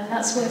 and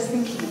that's worth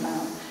thinking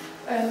about.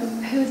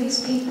 Who are these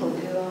people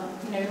who are,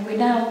 we're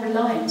now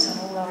reliant on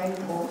all our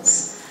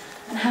imports,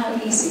 and how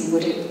easy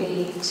would it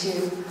be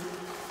to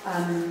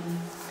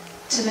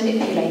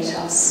manipulate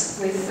us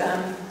with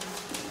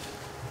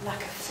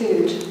lack of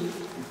food?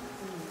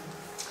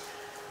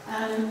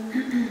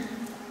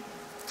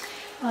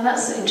 Well,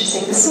 that's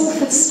interesting. The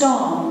Salford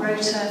Star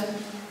wrote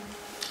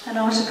an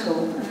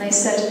article, and they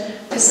said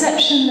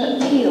perception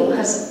that Peel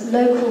has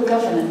local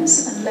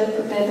governance and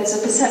there's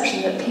a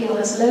perception that Peel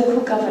has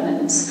local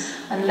governance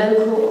and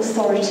local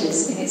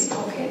authorities in its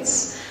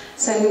pockets.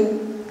 So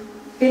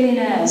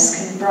billionaires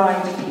can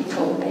bribe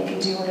people; they can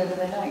do whatever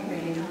they like,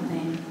 really, can't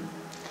they?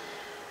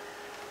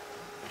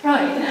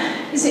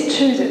 Right? Is it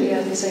true that the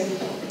Earth is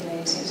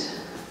overpopulated?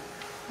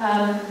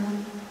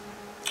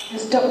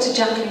 As Dr.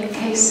 Jacqueline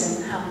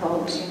Kaysen at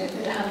Humboldt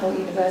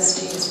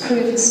University has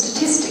proven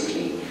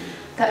statistically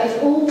that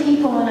if all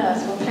people on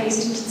Earth were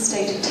placed into the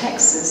state of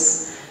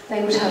Texas,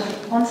 they would have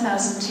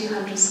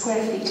 1,200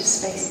 square feet of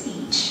space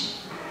each.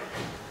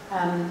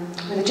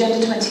 With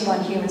Agenda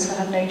 21, humans will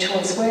have no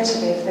choice where to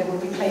live. They will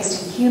be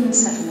placed in human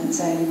settlement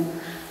zone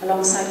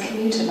alongside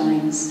commuter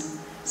lines.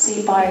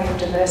 See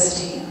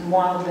Biodiversity and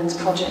Wildlands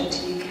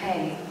Project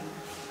UK.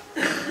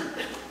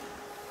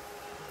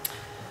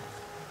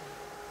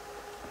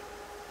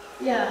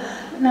 Yeah,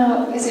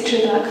 now, is it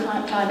true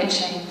about climate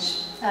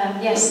change?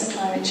 Yes, the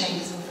climate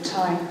changes all the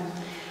time.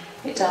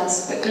 It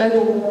does, but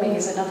global warming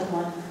is another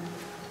one.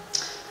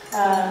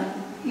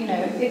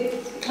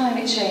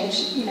 Climate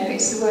change,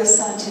 it's the worst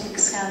scientific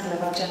scandal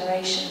of our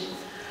generation.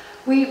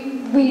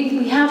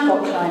 We have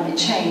got climate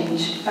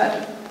change,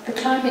 but the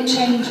climate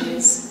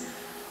changes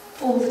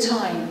all the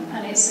time,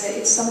 and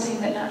it's something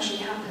that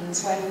naturally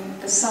happens when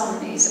the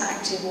sun is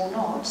active or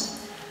not.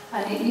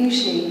 And it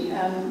usually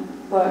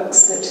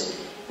works that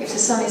if the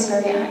sun is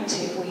very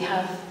active, we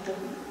have the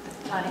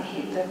planet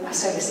heat, the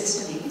solar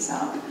system heats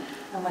up,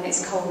 and when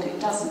it's cold, it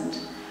doesn't.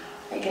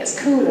 It gets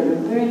cooler,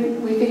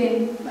 and we've been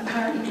in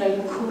apparently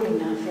global cooling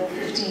now for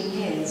 15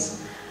 years.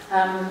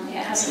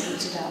 It hasn't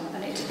heated up,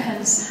 and it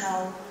depends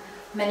how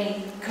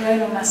many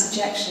coronal mass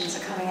ejections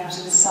are coming out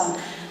of the sun.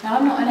 Now,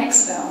 I'm not an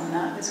expert on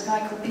that. There's a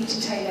guy called Peter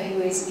Taylor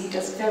who is, and he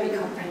does very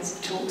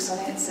comprehensive talks on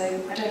it, so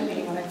I don't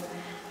really want to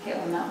hit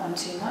on that one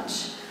too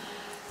much.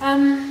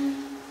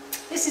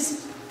 This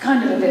is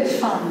kind of a bit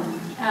fun.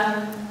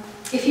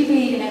 If you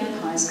believe in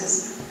empires,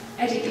 because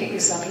Eddie picked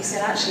this up, he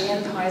said actually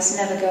empires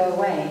never go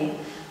away,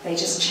 they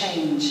just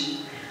change.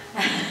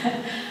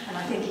 And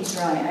I think he's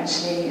right,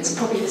 actually. It's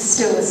probably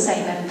still the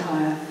same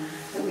empire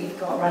that we've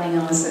got running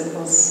ours that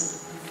was,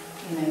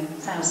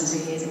 thousands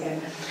of years ago.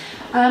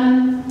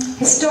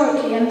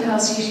 Historically,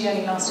 empires usually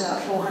only last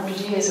about 400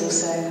 years or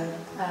so.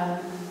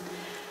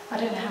 I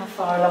don't know how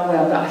far along we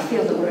are, but I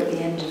feel that we're at the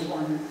end of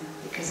one,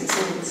 because it's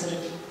all sort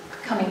of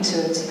coming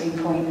to a tipping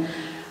point.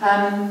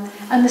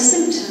 And the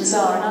symptoms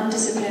are an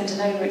undisciplined and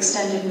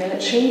overextended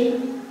military,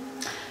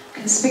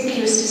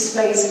 conspicuous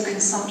displays of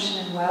consumption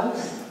and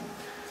wealth,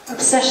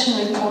 obsession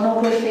with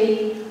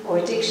pornography or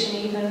addiction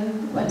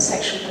even, and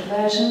sexual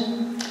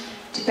perversion,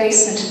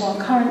 debasement of our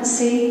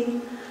currency,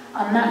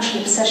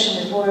 unnatural obsession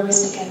with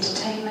voyeuristic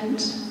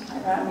entertainment,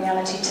 like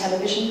reality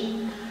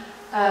television.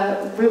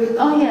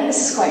 This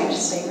is quite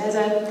interesting.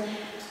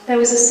 There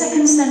was a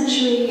 2nd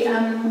century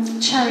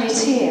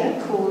charioteer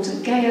called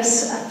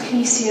Gaius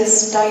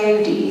Apicius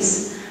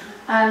Diodes,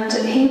 and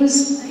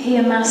he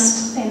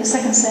amassed, in the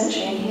 2nd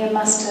century, and he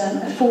amassed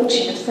a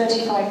fortune of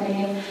 35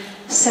 million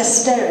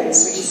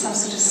sesterces, which is some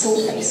sort of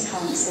salt-based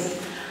currency,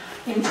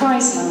 in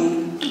prize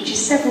money, which is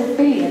several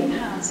billion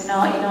pounds in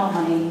our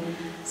money.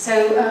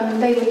 So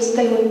they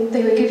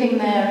were giving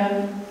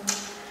their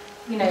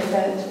you know,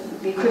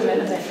 the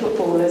equivalent of their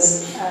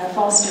footballers,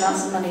 vast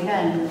amounts of money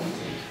then.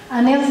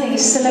 And the other thing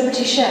is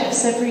celebrity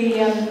chefs. Every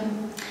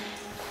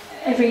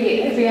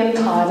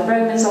empire, the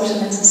Romans,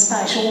 Ottomans and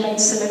Spanish, all made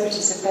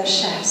celebrities of their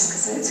chefs,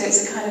 so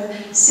it's a kind of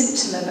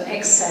symptom of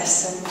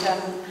excess and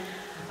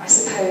I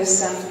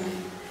suppose,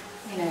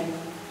 you know,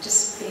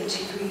 just being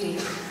too greedy.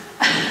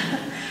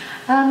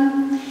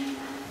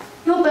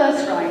 Your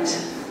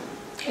birthright.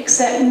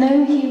 Accept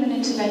no human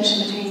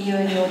intervention between you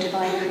and your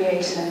divine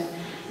creator.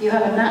 You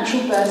have a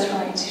natural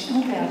birthright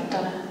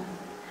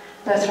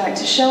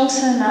to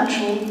shelter,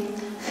 natural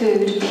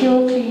food,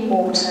 pure clean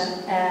water,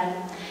 air.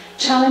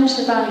 Challenge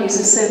the values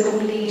of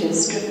so-called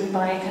leaders driven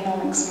by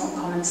economics, not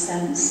common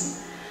sense.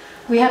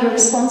 We have a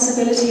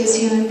responsibility as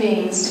human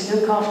beings to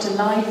look after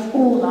life,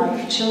 all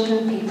life,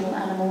 children, people,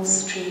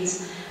 animals,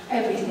 trees,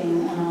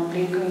 everything on our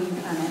blue-green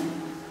planet.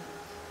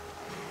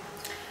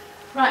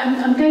 Right,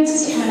 I'm going to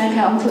stick my neck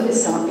out and put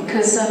this up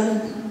because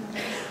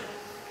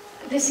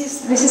this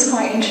is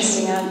quite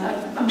interesting.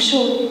 I'm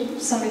sure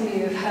some of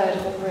you have heard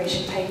of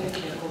Operation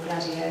Paperclip or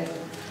Gladio.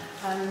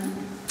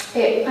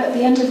 At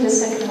the end of the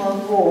Second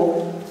World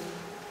War,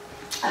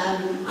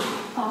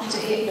 after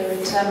Hitler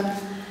had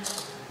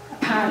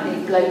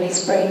apparently blown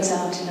his brains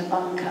out in a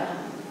bunker,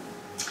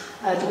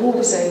 the war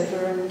was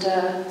over, and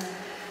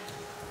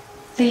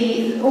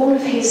all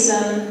of his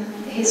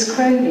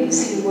cronies,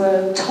 who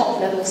were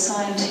top-level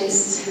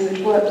scientists who had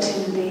worked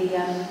in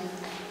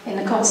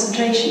the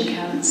concentration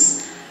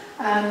camps,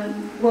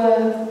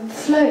 were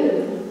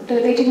flown.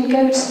 They didn't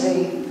go to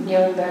the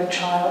Nuremberg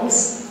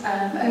trials.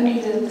 Only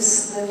the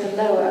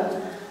lower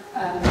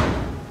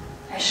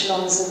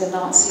echelons of the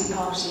Nazi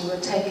party were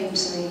taken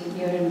to the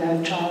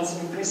Nuremberg trials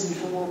and imprisoned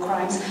for war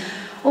crimes.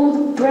 All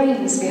the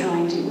brains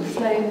behind it were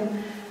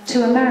flown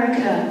to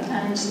America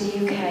and the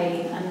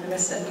UK and the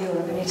rest of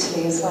Europe and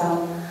Italy as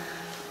well.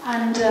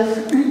 And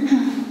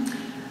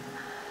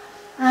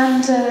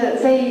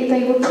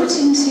they were put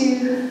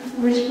into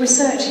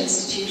research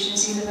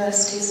institutions,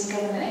 universities and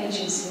government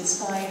agencies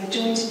by the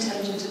Joint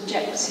Intelligence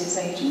Objectives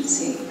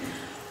Agency.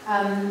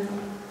 And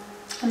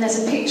there's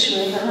a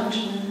picture of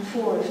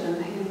 104 of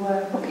them who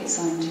were rocket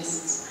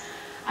scientists.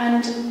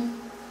 And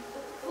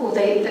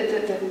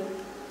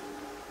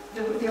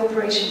the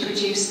operation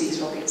produced these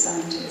rocket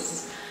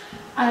scientists.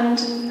 And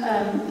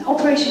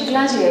Operation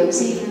Gladio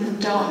was even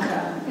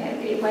darker.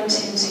 It went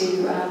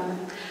into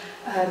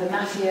the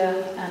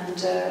mafia and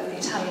the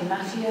Italian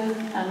mafia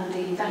and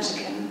the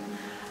Vatican.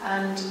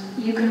 And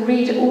you can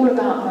read all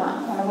about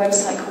that on a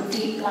website called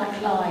Deep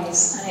Black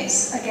Lies. And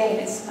that's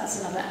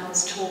another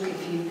hour's talk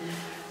if you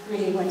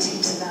really went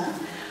into that.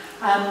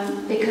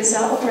 Because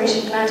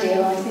Operation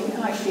Gladio,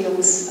 I feel,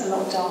 was a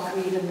lot darker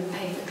even than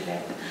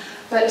Paperclip.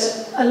 But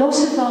a lot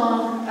of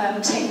our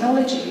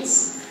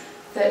technologies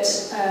that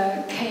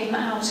came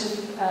out of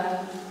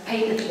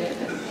Paperclip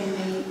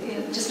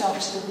just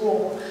after the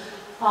war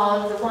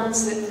are the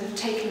ones that have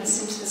taken us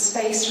into the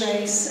space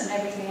race and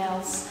everything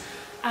else.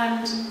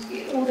 And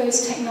all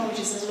those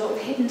technologies, there's a lot of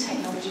hidden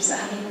technologies that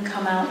haven't even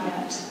come out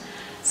yet.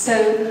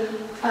 So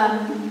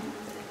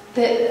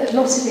a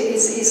lot of it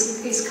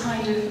is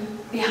kind of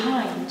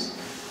behind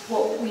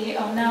what we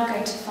are now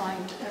going to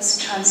find as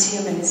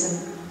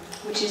transhumanism,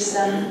 which is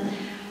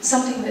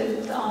something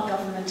that our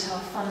government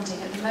are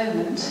funding at the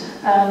moment.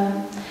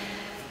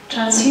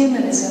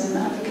 Transhumanism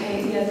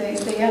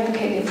they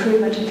advocate the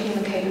improvement of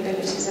human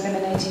capabilities,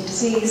 eliminating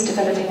disease,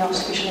 developing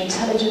artificial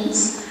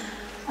intelligence,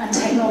 and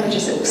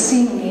technologies that will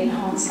seemingly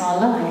enhance our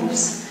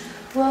lives.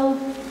 Well,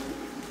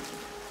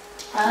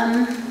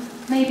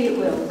 maybe it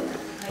will,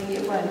 maybe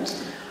it won't.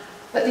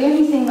 But the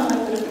only thing that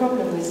I've got a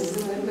problem with is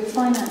that we're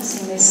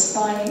financing this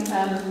by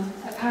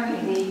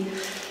apparently the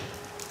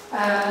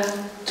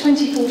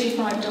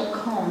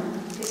 2045.com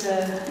is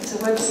a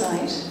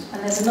website,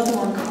 and there's another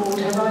one called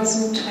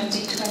Horizon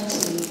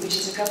 2020, which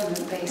is a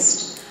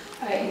government-based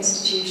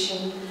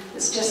institution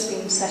that's just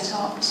been set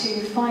up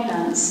to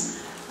finance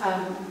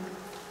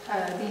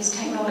these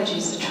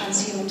technologies, the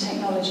transhuman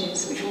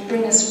technologies, which will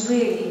bring us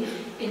really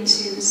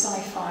into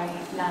sci-fi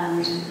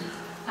land.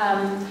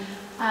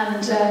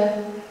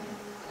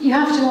 You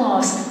have to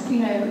ask,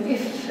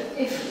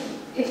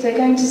 if they're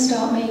going to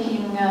start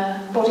making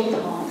body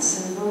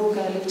parts and we're all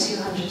going to live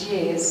 200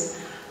 years,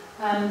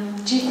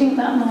 do you think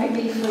that might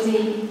be for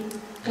the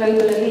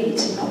global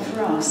elite and not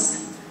for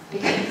us?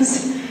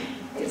 Because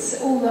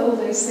it's all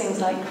those things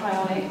like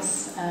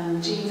cryonics,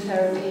 gene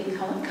therapy,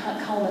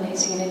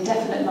 culminating in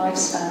indefinite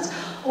lifespans.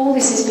 All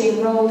this is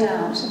being rolled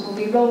out and will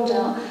be rolled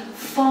out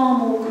far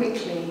more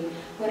quickly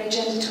when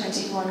Agenda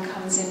 21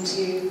 comes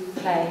into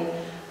play,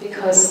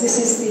 because this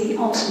is the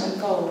ultimate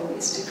goal,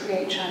 is to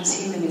create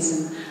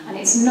transhumanism, and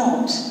it's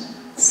not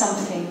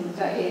something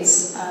that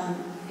is,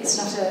 it's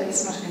not a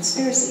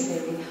conspiracy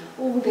theory.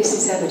 All this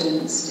is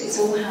evidenced, it's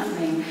all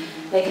happening.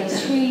 They can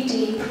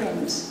 3D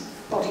print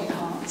body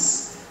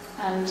parts,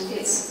 and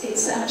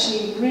it's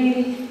actually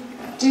really,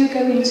 do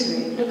go into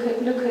it. Look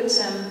at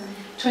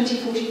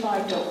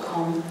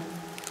 2045.com,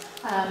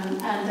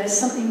 and there's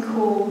something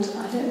called,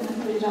 I don't know if I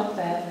put it up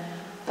there,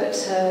 but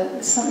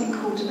there's something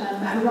called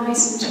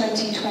Horizon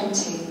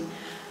 2020,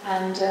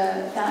 and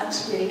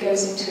that really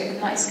goes into it.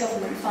 And that's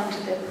government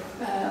funded.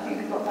 I think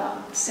they've got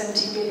about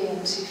 70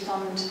 billion to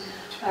fund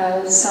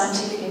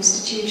scientific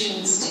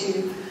institutions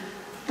to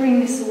bring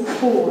this all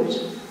forward.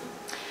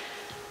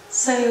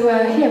 So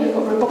here we've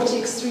got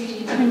robotics,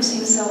 3D printing,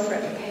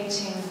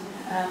 self-replicating,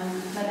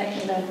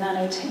 molecular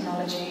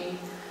nanotechnology,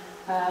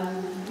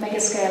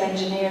 mega-scale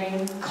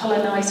engineering,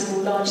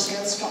 colonisable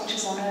large-scale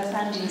structures on Earth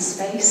and in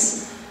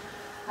space,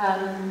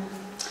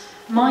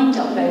 mind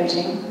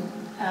uploading,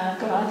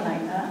 God, I'd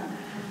like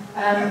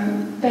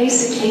that.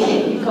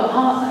 Basically, you've got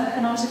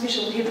an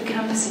artificial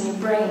hippocampus in your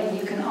brain, and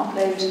you can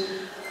upload,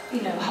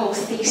 you know, whole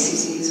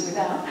theses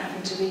without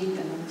having to read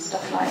them and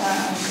stuff like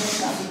that. And of course,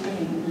 that'd be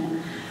brilliant, wouldn't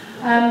it?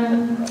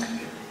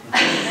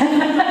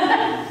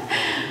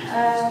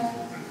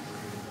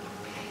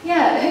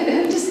 Yeah,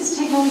 who does this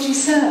technology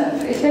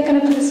serve? If they're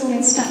going to put us all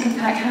in stack and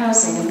pack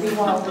housing and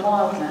rewild the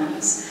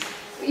wildlands,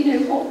 you know,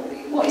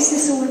 what is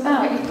this all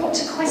about? You've got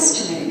to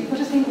question it. You've got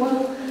to think,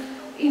 well,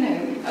 you know,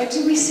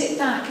 do we sit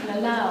back and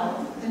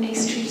allow the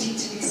Nice Treaty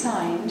to be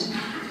signed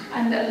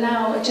and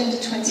allow Agenda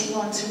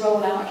 21 to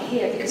roll out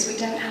here because we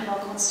don't have our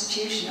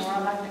constitution or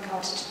our Magna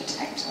Carta to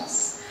protect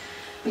us?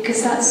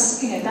 Because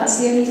that's, you know, that's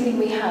the only thing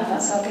we have.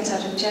 That's our get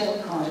out of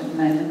jail card at the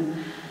moment.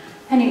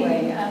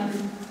 Anyway,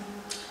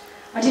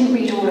 I didn't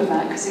read all of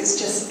that because it's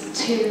just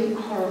too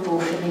horrible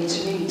for me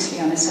to read, to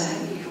be honest. I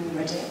hope you've all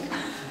read it.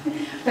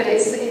 But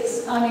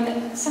it's, I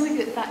mean, some of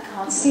it that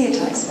can't see it,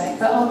 I expect,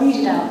 but I'll read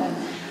it out then.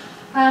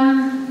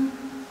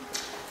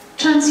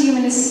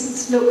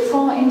 Transhumanists look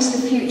far into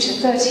the future,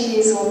 30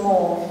 years or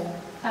more.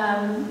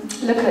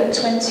 Look at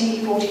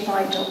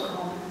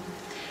 2045.com.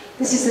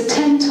 This is the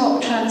 10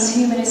 top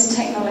transhumanist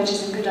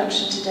technologies in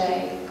production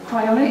today.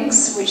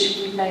 Cryonics, which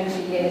we've known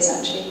for years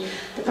actually,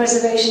 the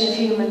preservation of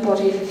human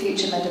body for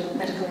future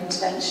medical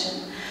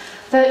intervention.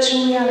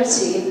 Virtual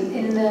reality,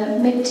 in the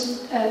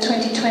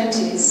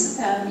mid-2020s,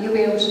 you'll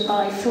be able to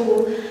buy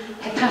full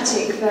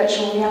hepatic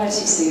virtual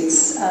reality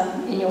suits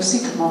in your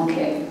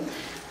supermarket.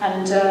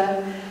 And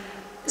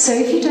so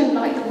if you don't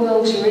like the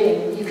world you're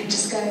in, you can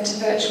just go into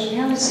virtual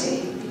reality.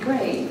 It'd be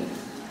great.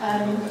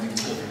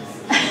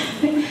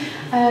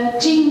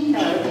 Gene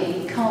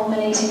therapy,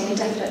 culminating in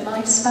indefinite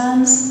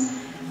lifespans.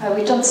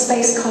 We've done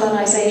space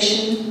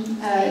colonisation,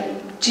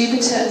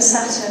 Jupiter and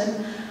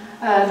Saturn.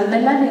 The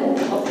Millennial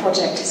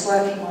Project is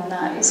working on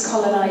that. It's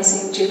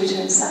colonising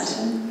Jupiter and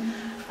Saturn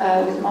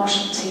with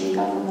Marshall T,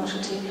 Governor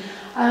Marshall T.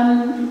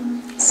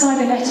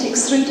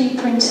 Cybernetics, 3D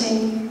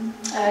printing,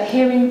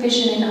 hearing,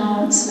 vision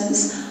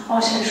enhancements,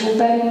 artificial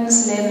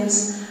bones,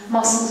 limbs,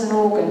 muscles and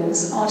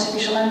organs,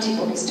 artificial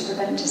antibodies to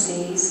prevent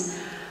disease,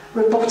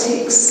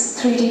 robotics,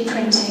 3D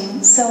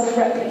printing,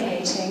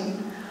 self-replicating,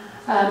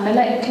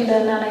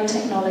 molecular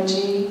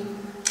nanotechnology,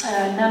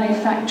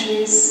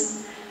 nanofactories,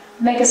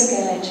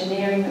 mega-scale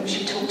engineering, which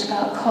we talked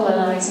about,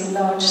 colonising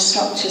large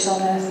structures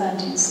on Earth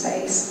and in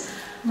space,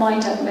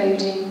 mind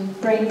uploading,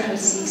 brain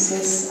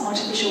prosthesis,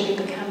 artificial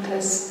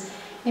hippocampus,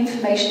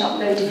 information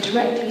uploaded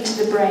directly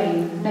to the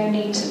brain, no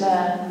need to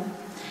learn,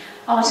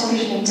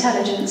 artificial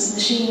intelligence,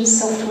 machines,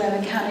 software,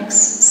 mechanics,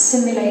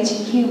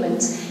 simulating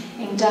humans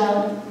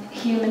endowed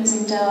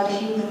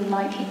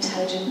human-like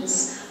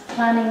intelligence,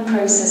 planning,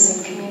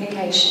 processing,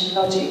 communication,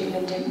 logic,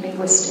 and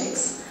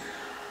linguistics.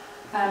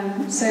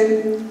 So,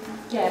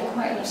 yeah,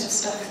 quite a lot of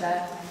stuff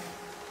there.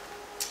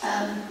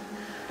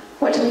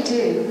 What do?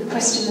 We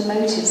question the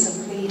motives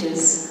of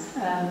leaders.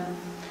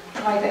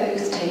 Private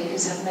oath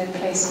takers have no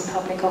place in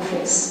public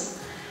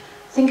office.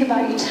 Think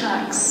about your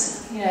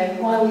tax. You know,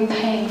 why are we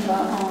paying for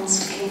our arms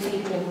to kill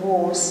people in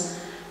wars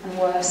and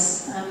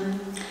worse?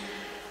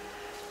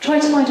 Try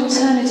to find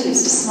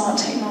alternatives to smart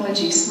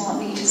technology, smart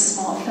meters,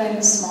 smart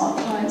phones, smart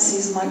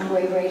appliances,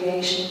 microwave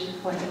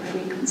radiation, weapon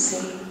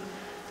frequency.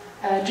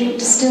 Drink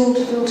distilled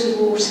filtered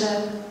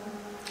water,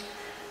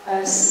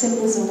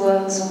 symbols and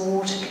words on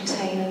water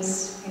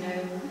containers, you know,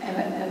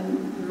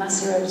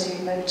 Masaru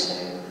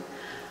Emoto.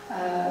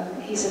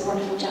 He's a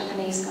wonderful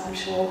Japanese guy, I'm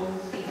sure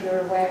people are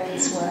aware of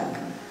his work.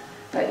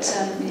 But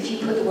if you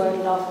put the word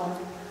love on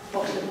a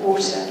bottle of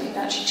water, it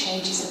actually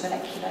changes the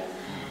molecular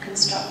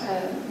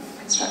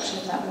construction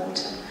of that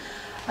water.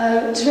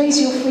 To raise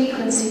your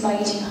frequency by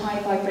eating high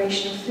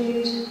vibrational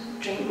food,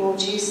 drink raw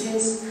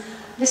juices,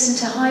 listen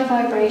to high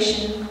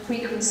vibration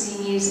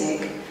frequency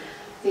music,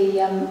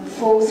 the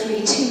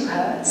 432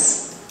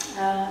 hertz,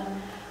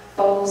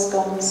 bowls,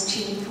 gongs,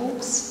 tuning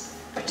forks,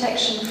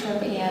 protection from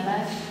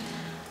EMF,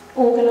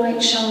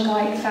 orgonite,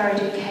 shungite,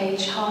 Faraday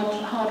cage,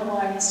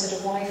 hardwire instead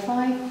of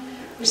Wi-Fi,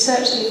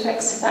 research the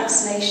effects of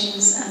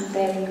vaccinations and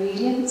their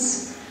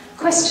ingredients,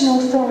 question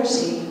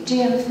authority,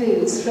 GM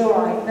foods,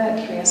 fluoride,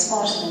 mercury,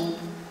 aspartame,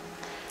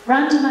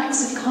 random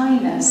acts of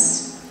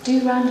kindness,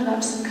 do random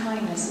acts of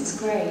kindness, it's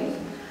great.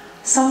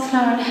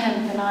 Sunflower and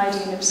hemp and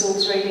iodine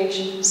absorbs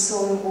radiation from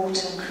soil,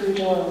 water and crude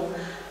oil.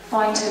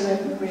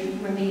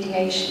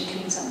 Phytoremediation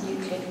cleans up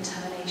nuclear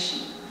contamination.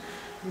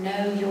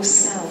 Know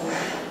yourself.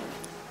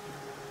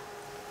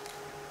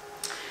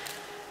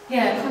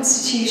 Yeah,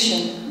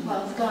 constitution.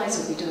 well, the guys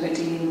will be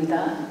dealing with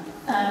that.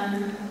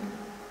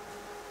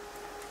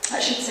 I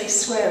should say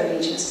swear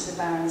allegiance to the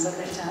barons, I've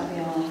left out the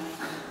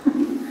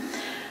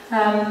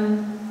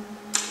R.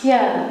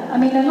 Yeah, I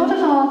mean, a lot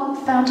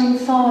of founding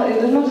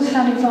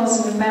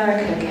fathers in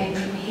America came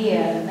from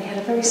here, and they had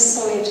a very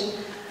solid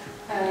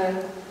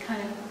kind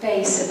of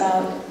base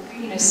about,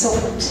 you know,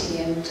 sovereignty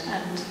and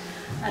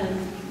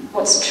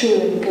what's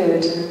true and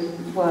good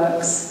and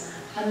works.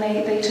 And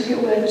they took it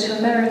all over to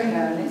America,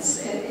 and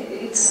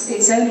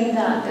it's only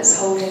that's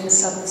holding the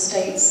southern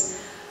states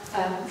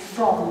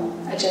from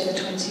Agenda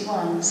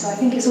 21. So I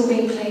think it's all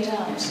being played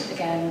out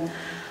again,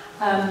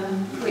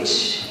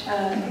 which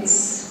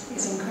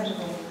is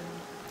incredible.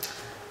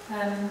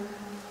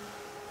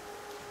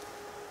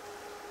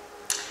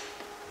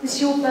 It's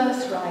your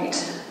birthright.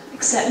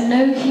 Accept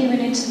no human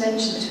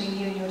intervention between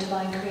you and your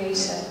divine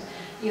creator.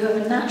 You have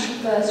a natural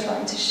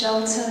birthright to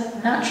shelter,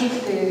 natural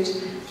food,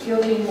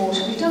 pure clean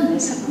water. We've done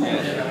this, haven't we?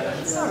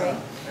 Yeah. Sorry.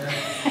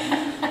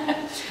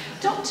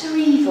 Dr.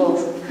 Evil,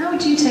 how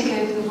would you take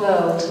over the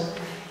world?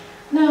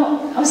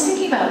 Now, I was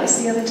thinking about this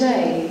the other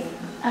day,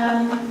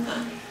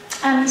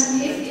 and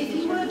if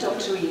you were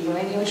Dr. Evil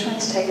and you were trying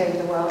to take over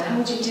the world, how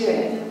would you do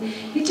it? And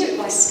you'd do it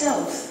by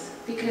stealth,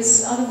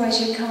 because otherwise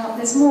you'd come up,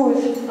 there's more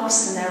of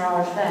us than there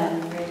are of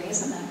them, really,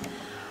 isn't there?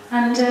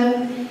 And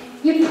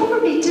you'd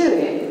probably do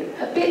it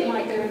a bit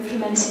like they're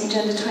implementing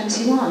Agenda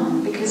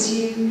 21, because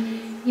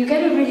you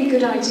get a really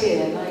good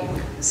idea, like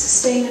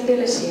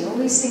sustainability and all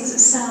these things that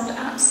sound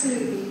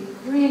absolutely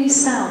really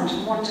sound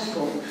and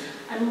wonderful,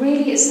 and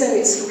really as though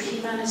it's for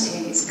humanity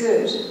and it's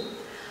good.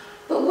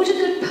 But would a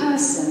good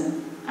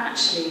person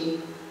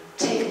actually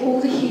take all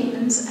the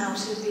humans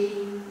out of the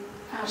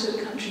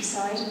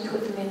countryside and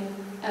put them in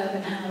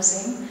urban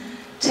housing,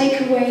 take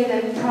away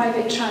their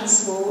private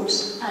transport,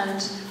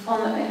 and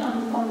on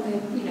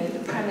the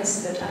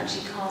premise that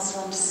actually cars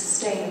are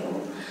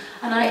unsustainable?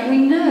 And we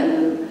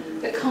know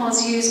that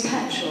cars use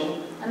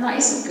petrol, and that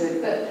isn't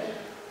good, but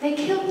they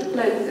killed the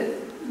bloke that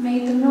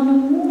made them run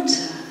on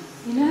water,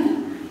 you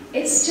know?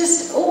 It's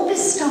just, all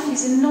this stuff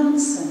is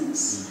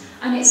nonsense,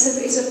 and it's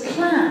a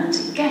plan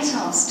to get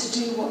us to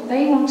do what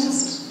they want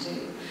us to do,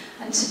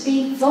 and to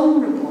be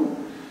vulnerable.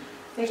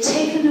 They've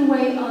taken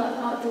away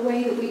the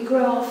way that we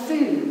grow our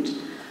food,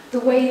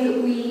 the way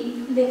that we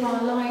live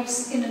our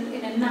lives in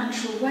a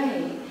natural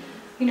way.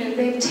 You know,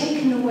 they've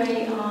taken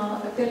away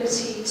our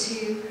ability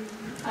to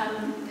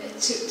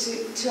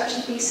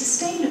actually be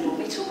sustainable.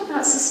 We talk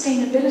about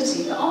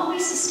sustainability, but are we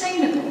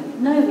sustainable?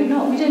 No, we're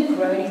not. We don't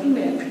grow anything,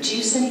 we don't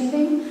produce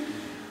anything.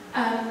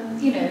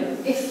 You know,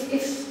 if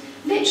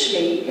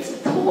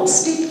the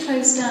ports did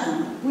close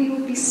down, we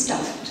would be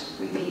stuffed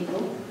with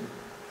people.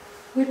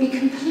 We'd be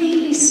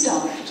completely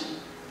stuffed,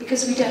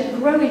 because we don't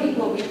grow any.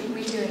 Well, we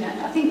do in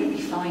it. I think we'd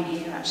be fine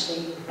here,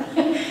 actually.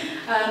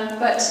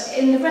 But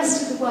in the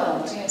rest of the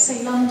world, you know,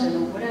 say London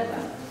or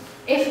whatever,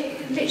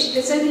 if literally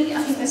there's only,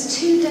 I think there's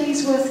 2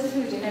 days worth of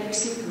food in every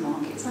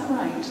supermarket. Is that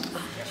right?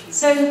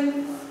 So,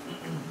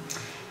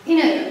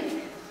 you know,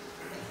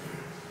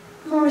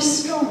 more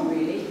is strong,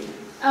 really.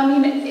 I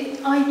mean,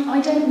 I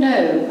don't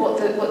know what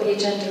the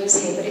agenda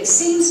is here, but it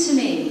seems to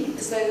me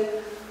as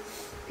though,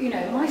 you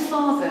know, my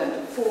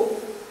father fought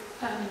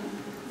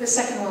the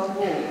Second World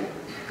War.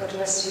 God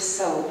rest his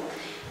soul.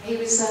 He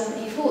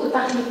fought the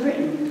Battle of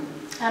Britain,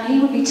 and he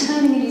would be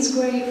turning in his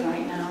grave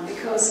right now,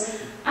 because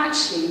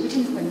actually we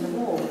didn't win the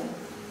war.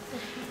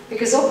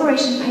 Because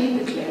Operation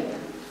Paperclip,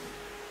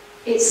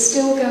 it's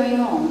still going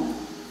on.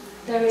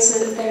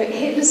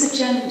 Hitler's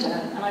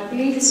agenda, and I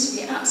believe this to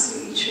be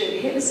absolutely true,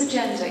 Hitler's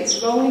agenda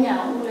is rolling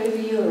out all over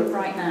Europe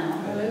right now,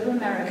 all over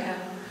America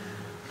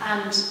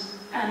and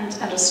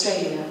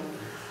Australia.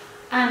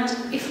 And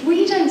if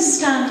we don't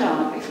stand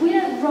up, if we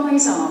don't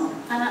rise up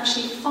and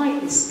actually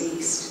fight this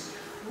beast,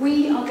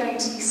 we are going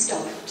to be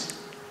stuffed.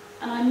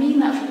 And I mean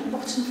that from the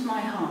bottom of my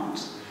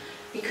heart,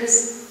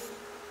 because,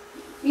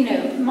 you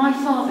know, my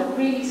father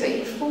really thought,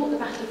 he fought the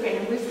Battle of Britain,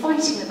 and we're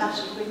fighting the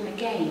Battle of Britain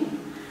again.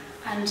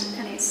 And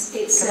it's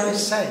Can I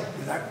say,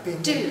 without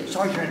being...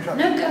 Sorry to interrupt.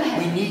 No, go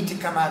ahead. We need to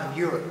come out of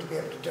Europe to be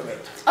able to do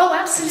it. Oh,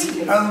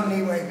 absolutely. It's the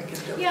only way we can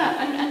do it.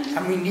 Yeah,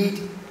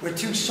 and we're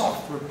too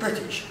soft, we're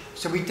British,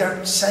 so we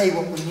don't say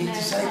what we need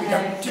to say, we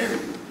don't do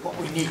what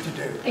we need to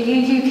do. Are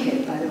you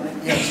UKIP, by the way?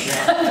 Yes,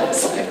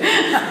 we are.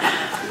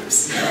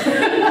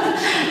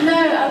 No,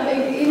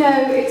 you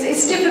know,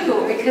 it's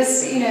difficult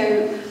because, you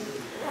know,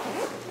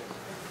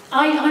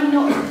 I'm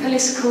not a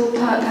political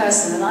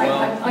person,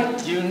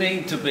 and you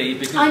need to be,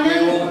 because I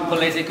know. we're all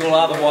political,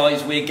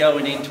 otherwise we're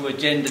going into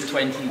Agenda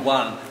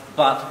 21,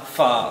 but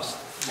fast.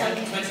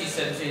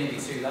 2017 would be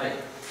too late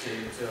to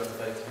have a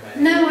vote to make.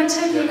 No, I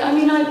totally. I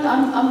mean,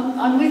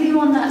 I'm with you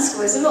on that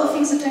score. There's a lot of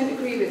things I don't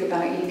agree with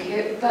about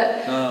UKIP,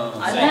 but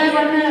I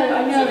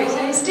know.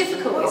 It's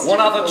difficult. What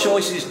other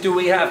choices do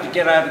we have to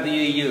get out of the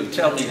EU?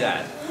 Tell me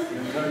that.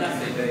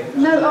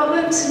 No, I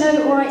won't.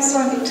 No, all right.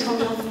 Sorry, I'm being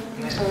told off.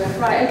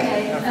 Right,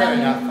 okay. No, fair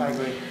enough, I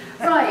agree.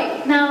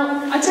 Right,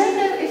 now, I don't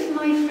know if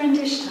my friend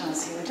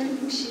Ishtar's here. I don't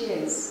think she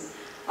is.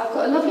 I've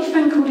got a lovely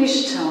friend called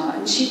Ishtar,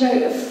 and she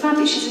wrote a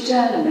fabulous, she's a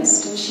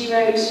journalist, and she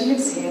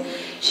lives here,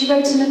 she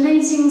wrote an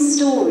amazing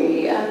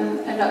story,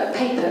 a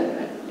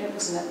paper, it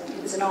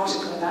was an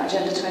article about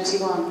Agenda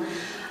 21,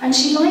 and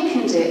she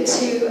likened it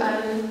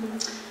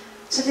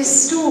to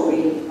this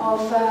story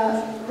of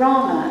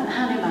Rama and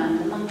Hanuman,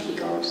 the monkey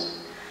god.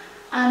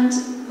 And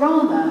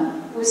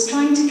Rama was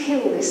trying to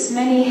kill this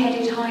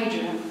many-headed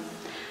hydra,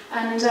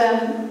 and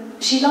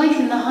she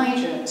likened the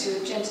hydra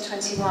to Agenda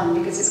 21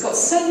 because it's got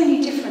so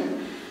many different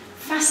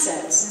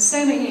facets, and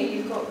so many,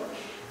 you've got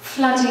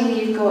flooding,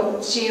 you've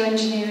got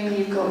geoengineering,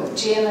 you've got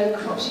GMO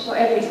crops, you've got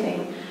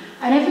everything.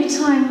 And every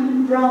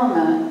time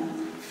Rama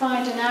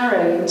fired an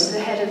arrow into the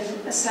head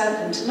of a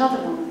serpent,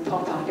 another one would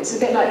pop up. It's a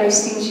bit like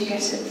those things you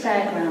get at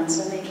fairgrounds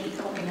when they keep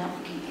popping up,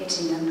 you keep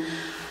hitting them.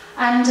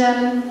 And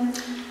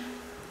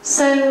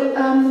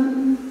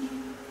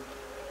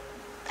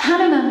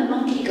Hanuman, the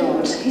monkey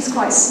god, he's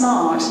quite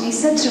smart, and he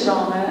said to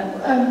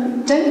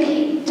Rama,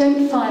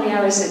 don't fire the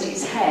arrows at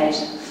his head,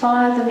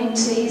 fire them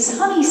into his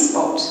honey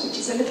spot, which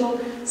is a little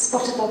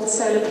spot above the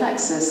solar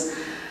plexus.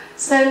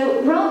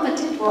 So Rama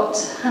did what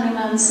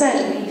Hanuman said,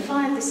 and he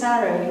fired this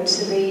arrow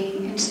into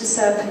the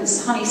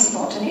serpent's honey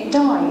spot, and it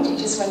died. It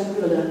just went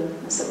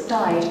and sort of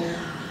died.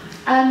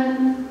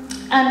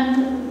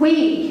 And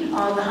we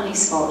are the honey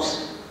spot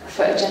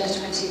for Agenda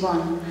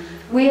 21.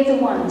 We're the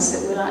ones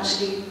that will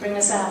actually bring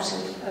us out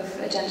of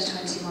Agenda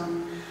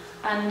 21.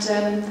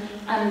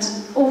 And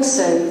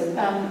also,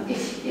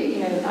 if you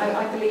know,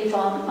 I believe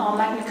our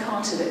Magna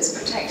Carta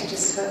that's protected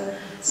us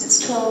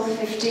since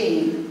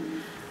 1215,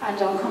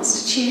 and our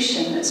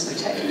Constitution that's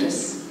protected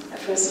us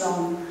for as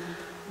long,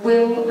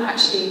 will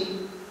actually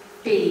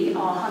be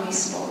our honey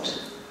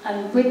spot.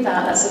 And with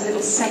that, that's a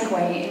little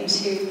segue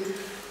into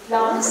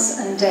Lance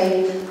and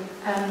Dave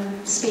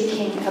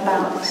speaking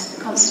about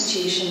the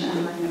Constitution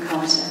and Magna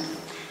Carta.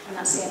 And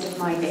that's the end of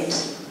my bit.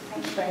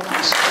 Thank you very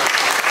much.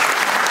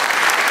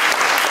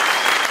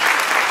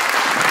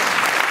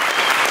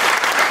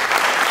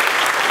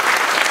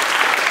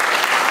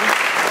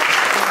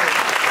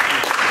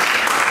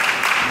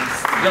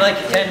 Would you like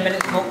a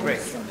 10-minute smoke break?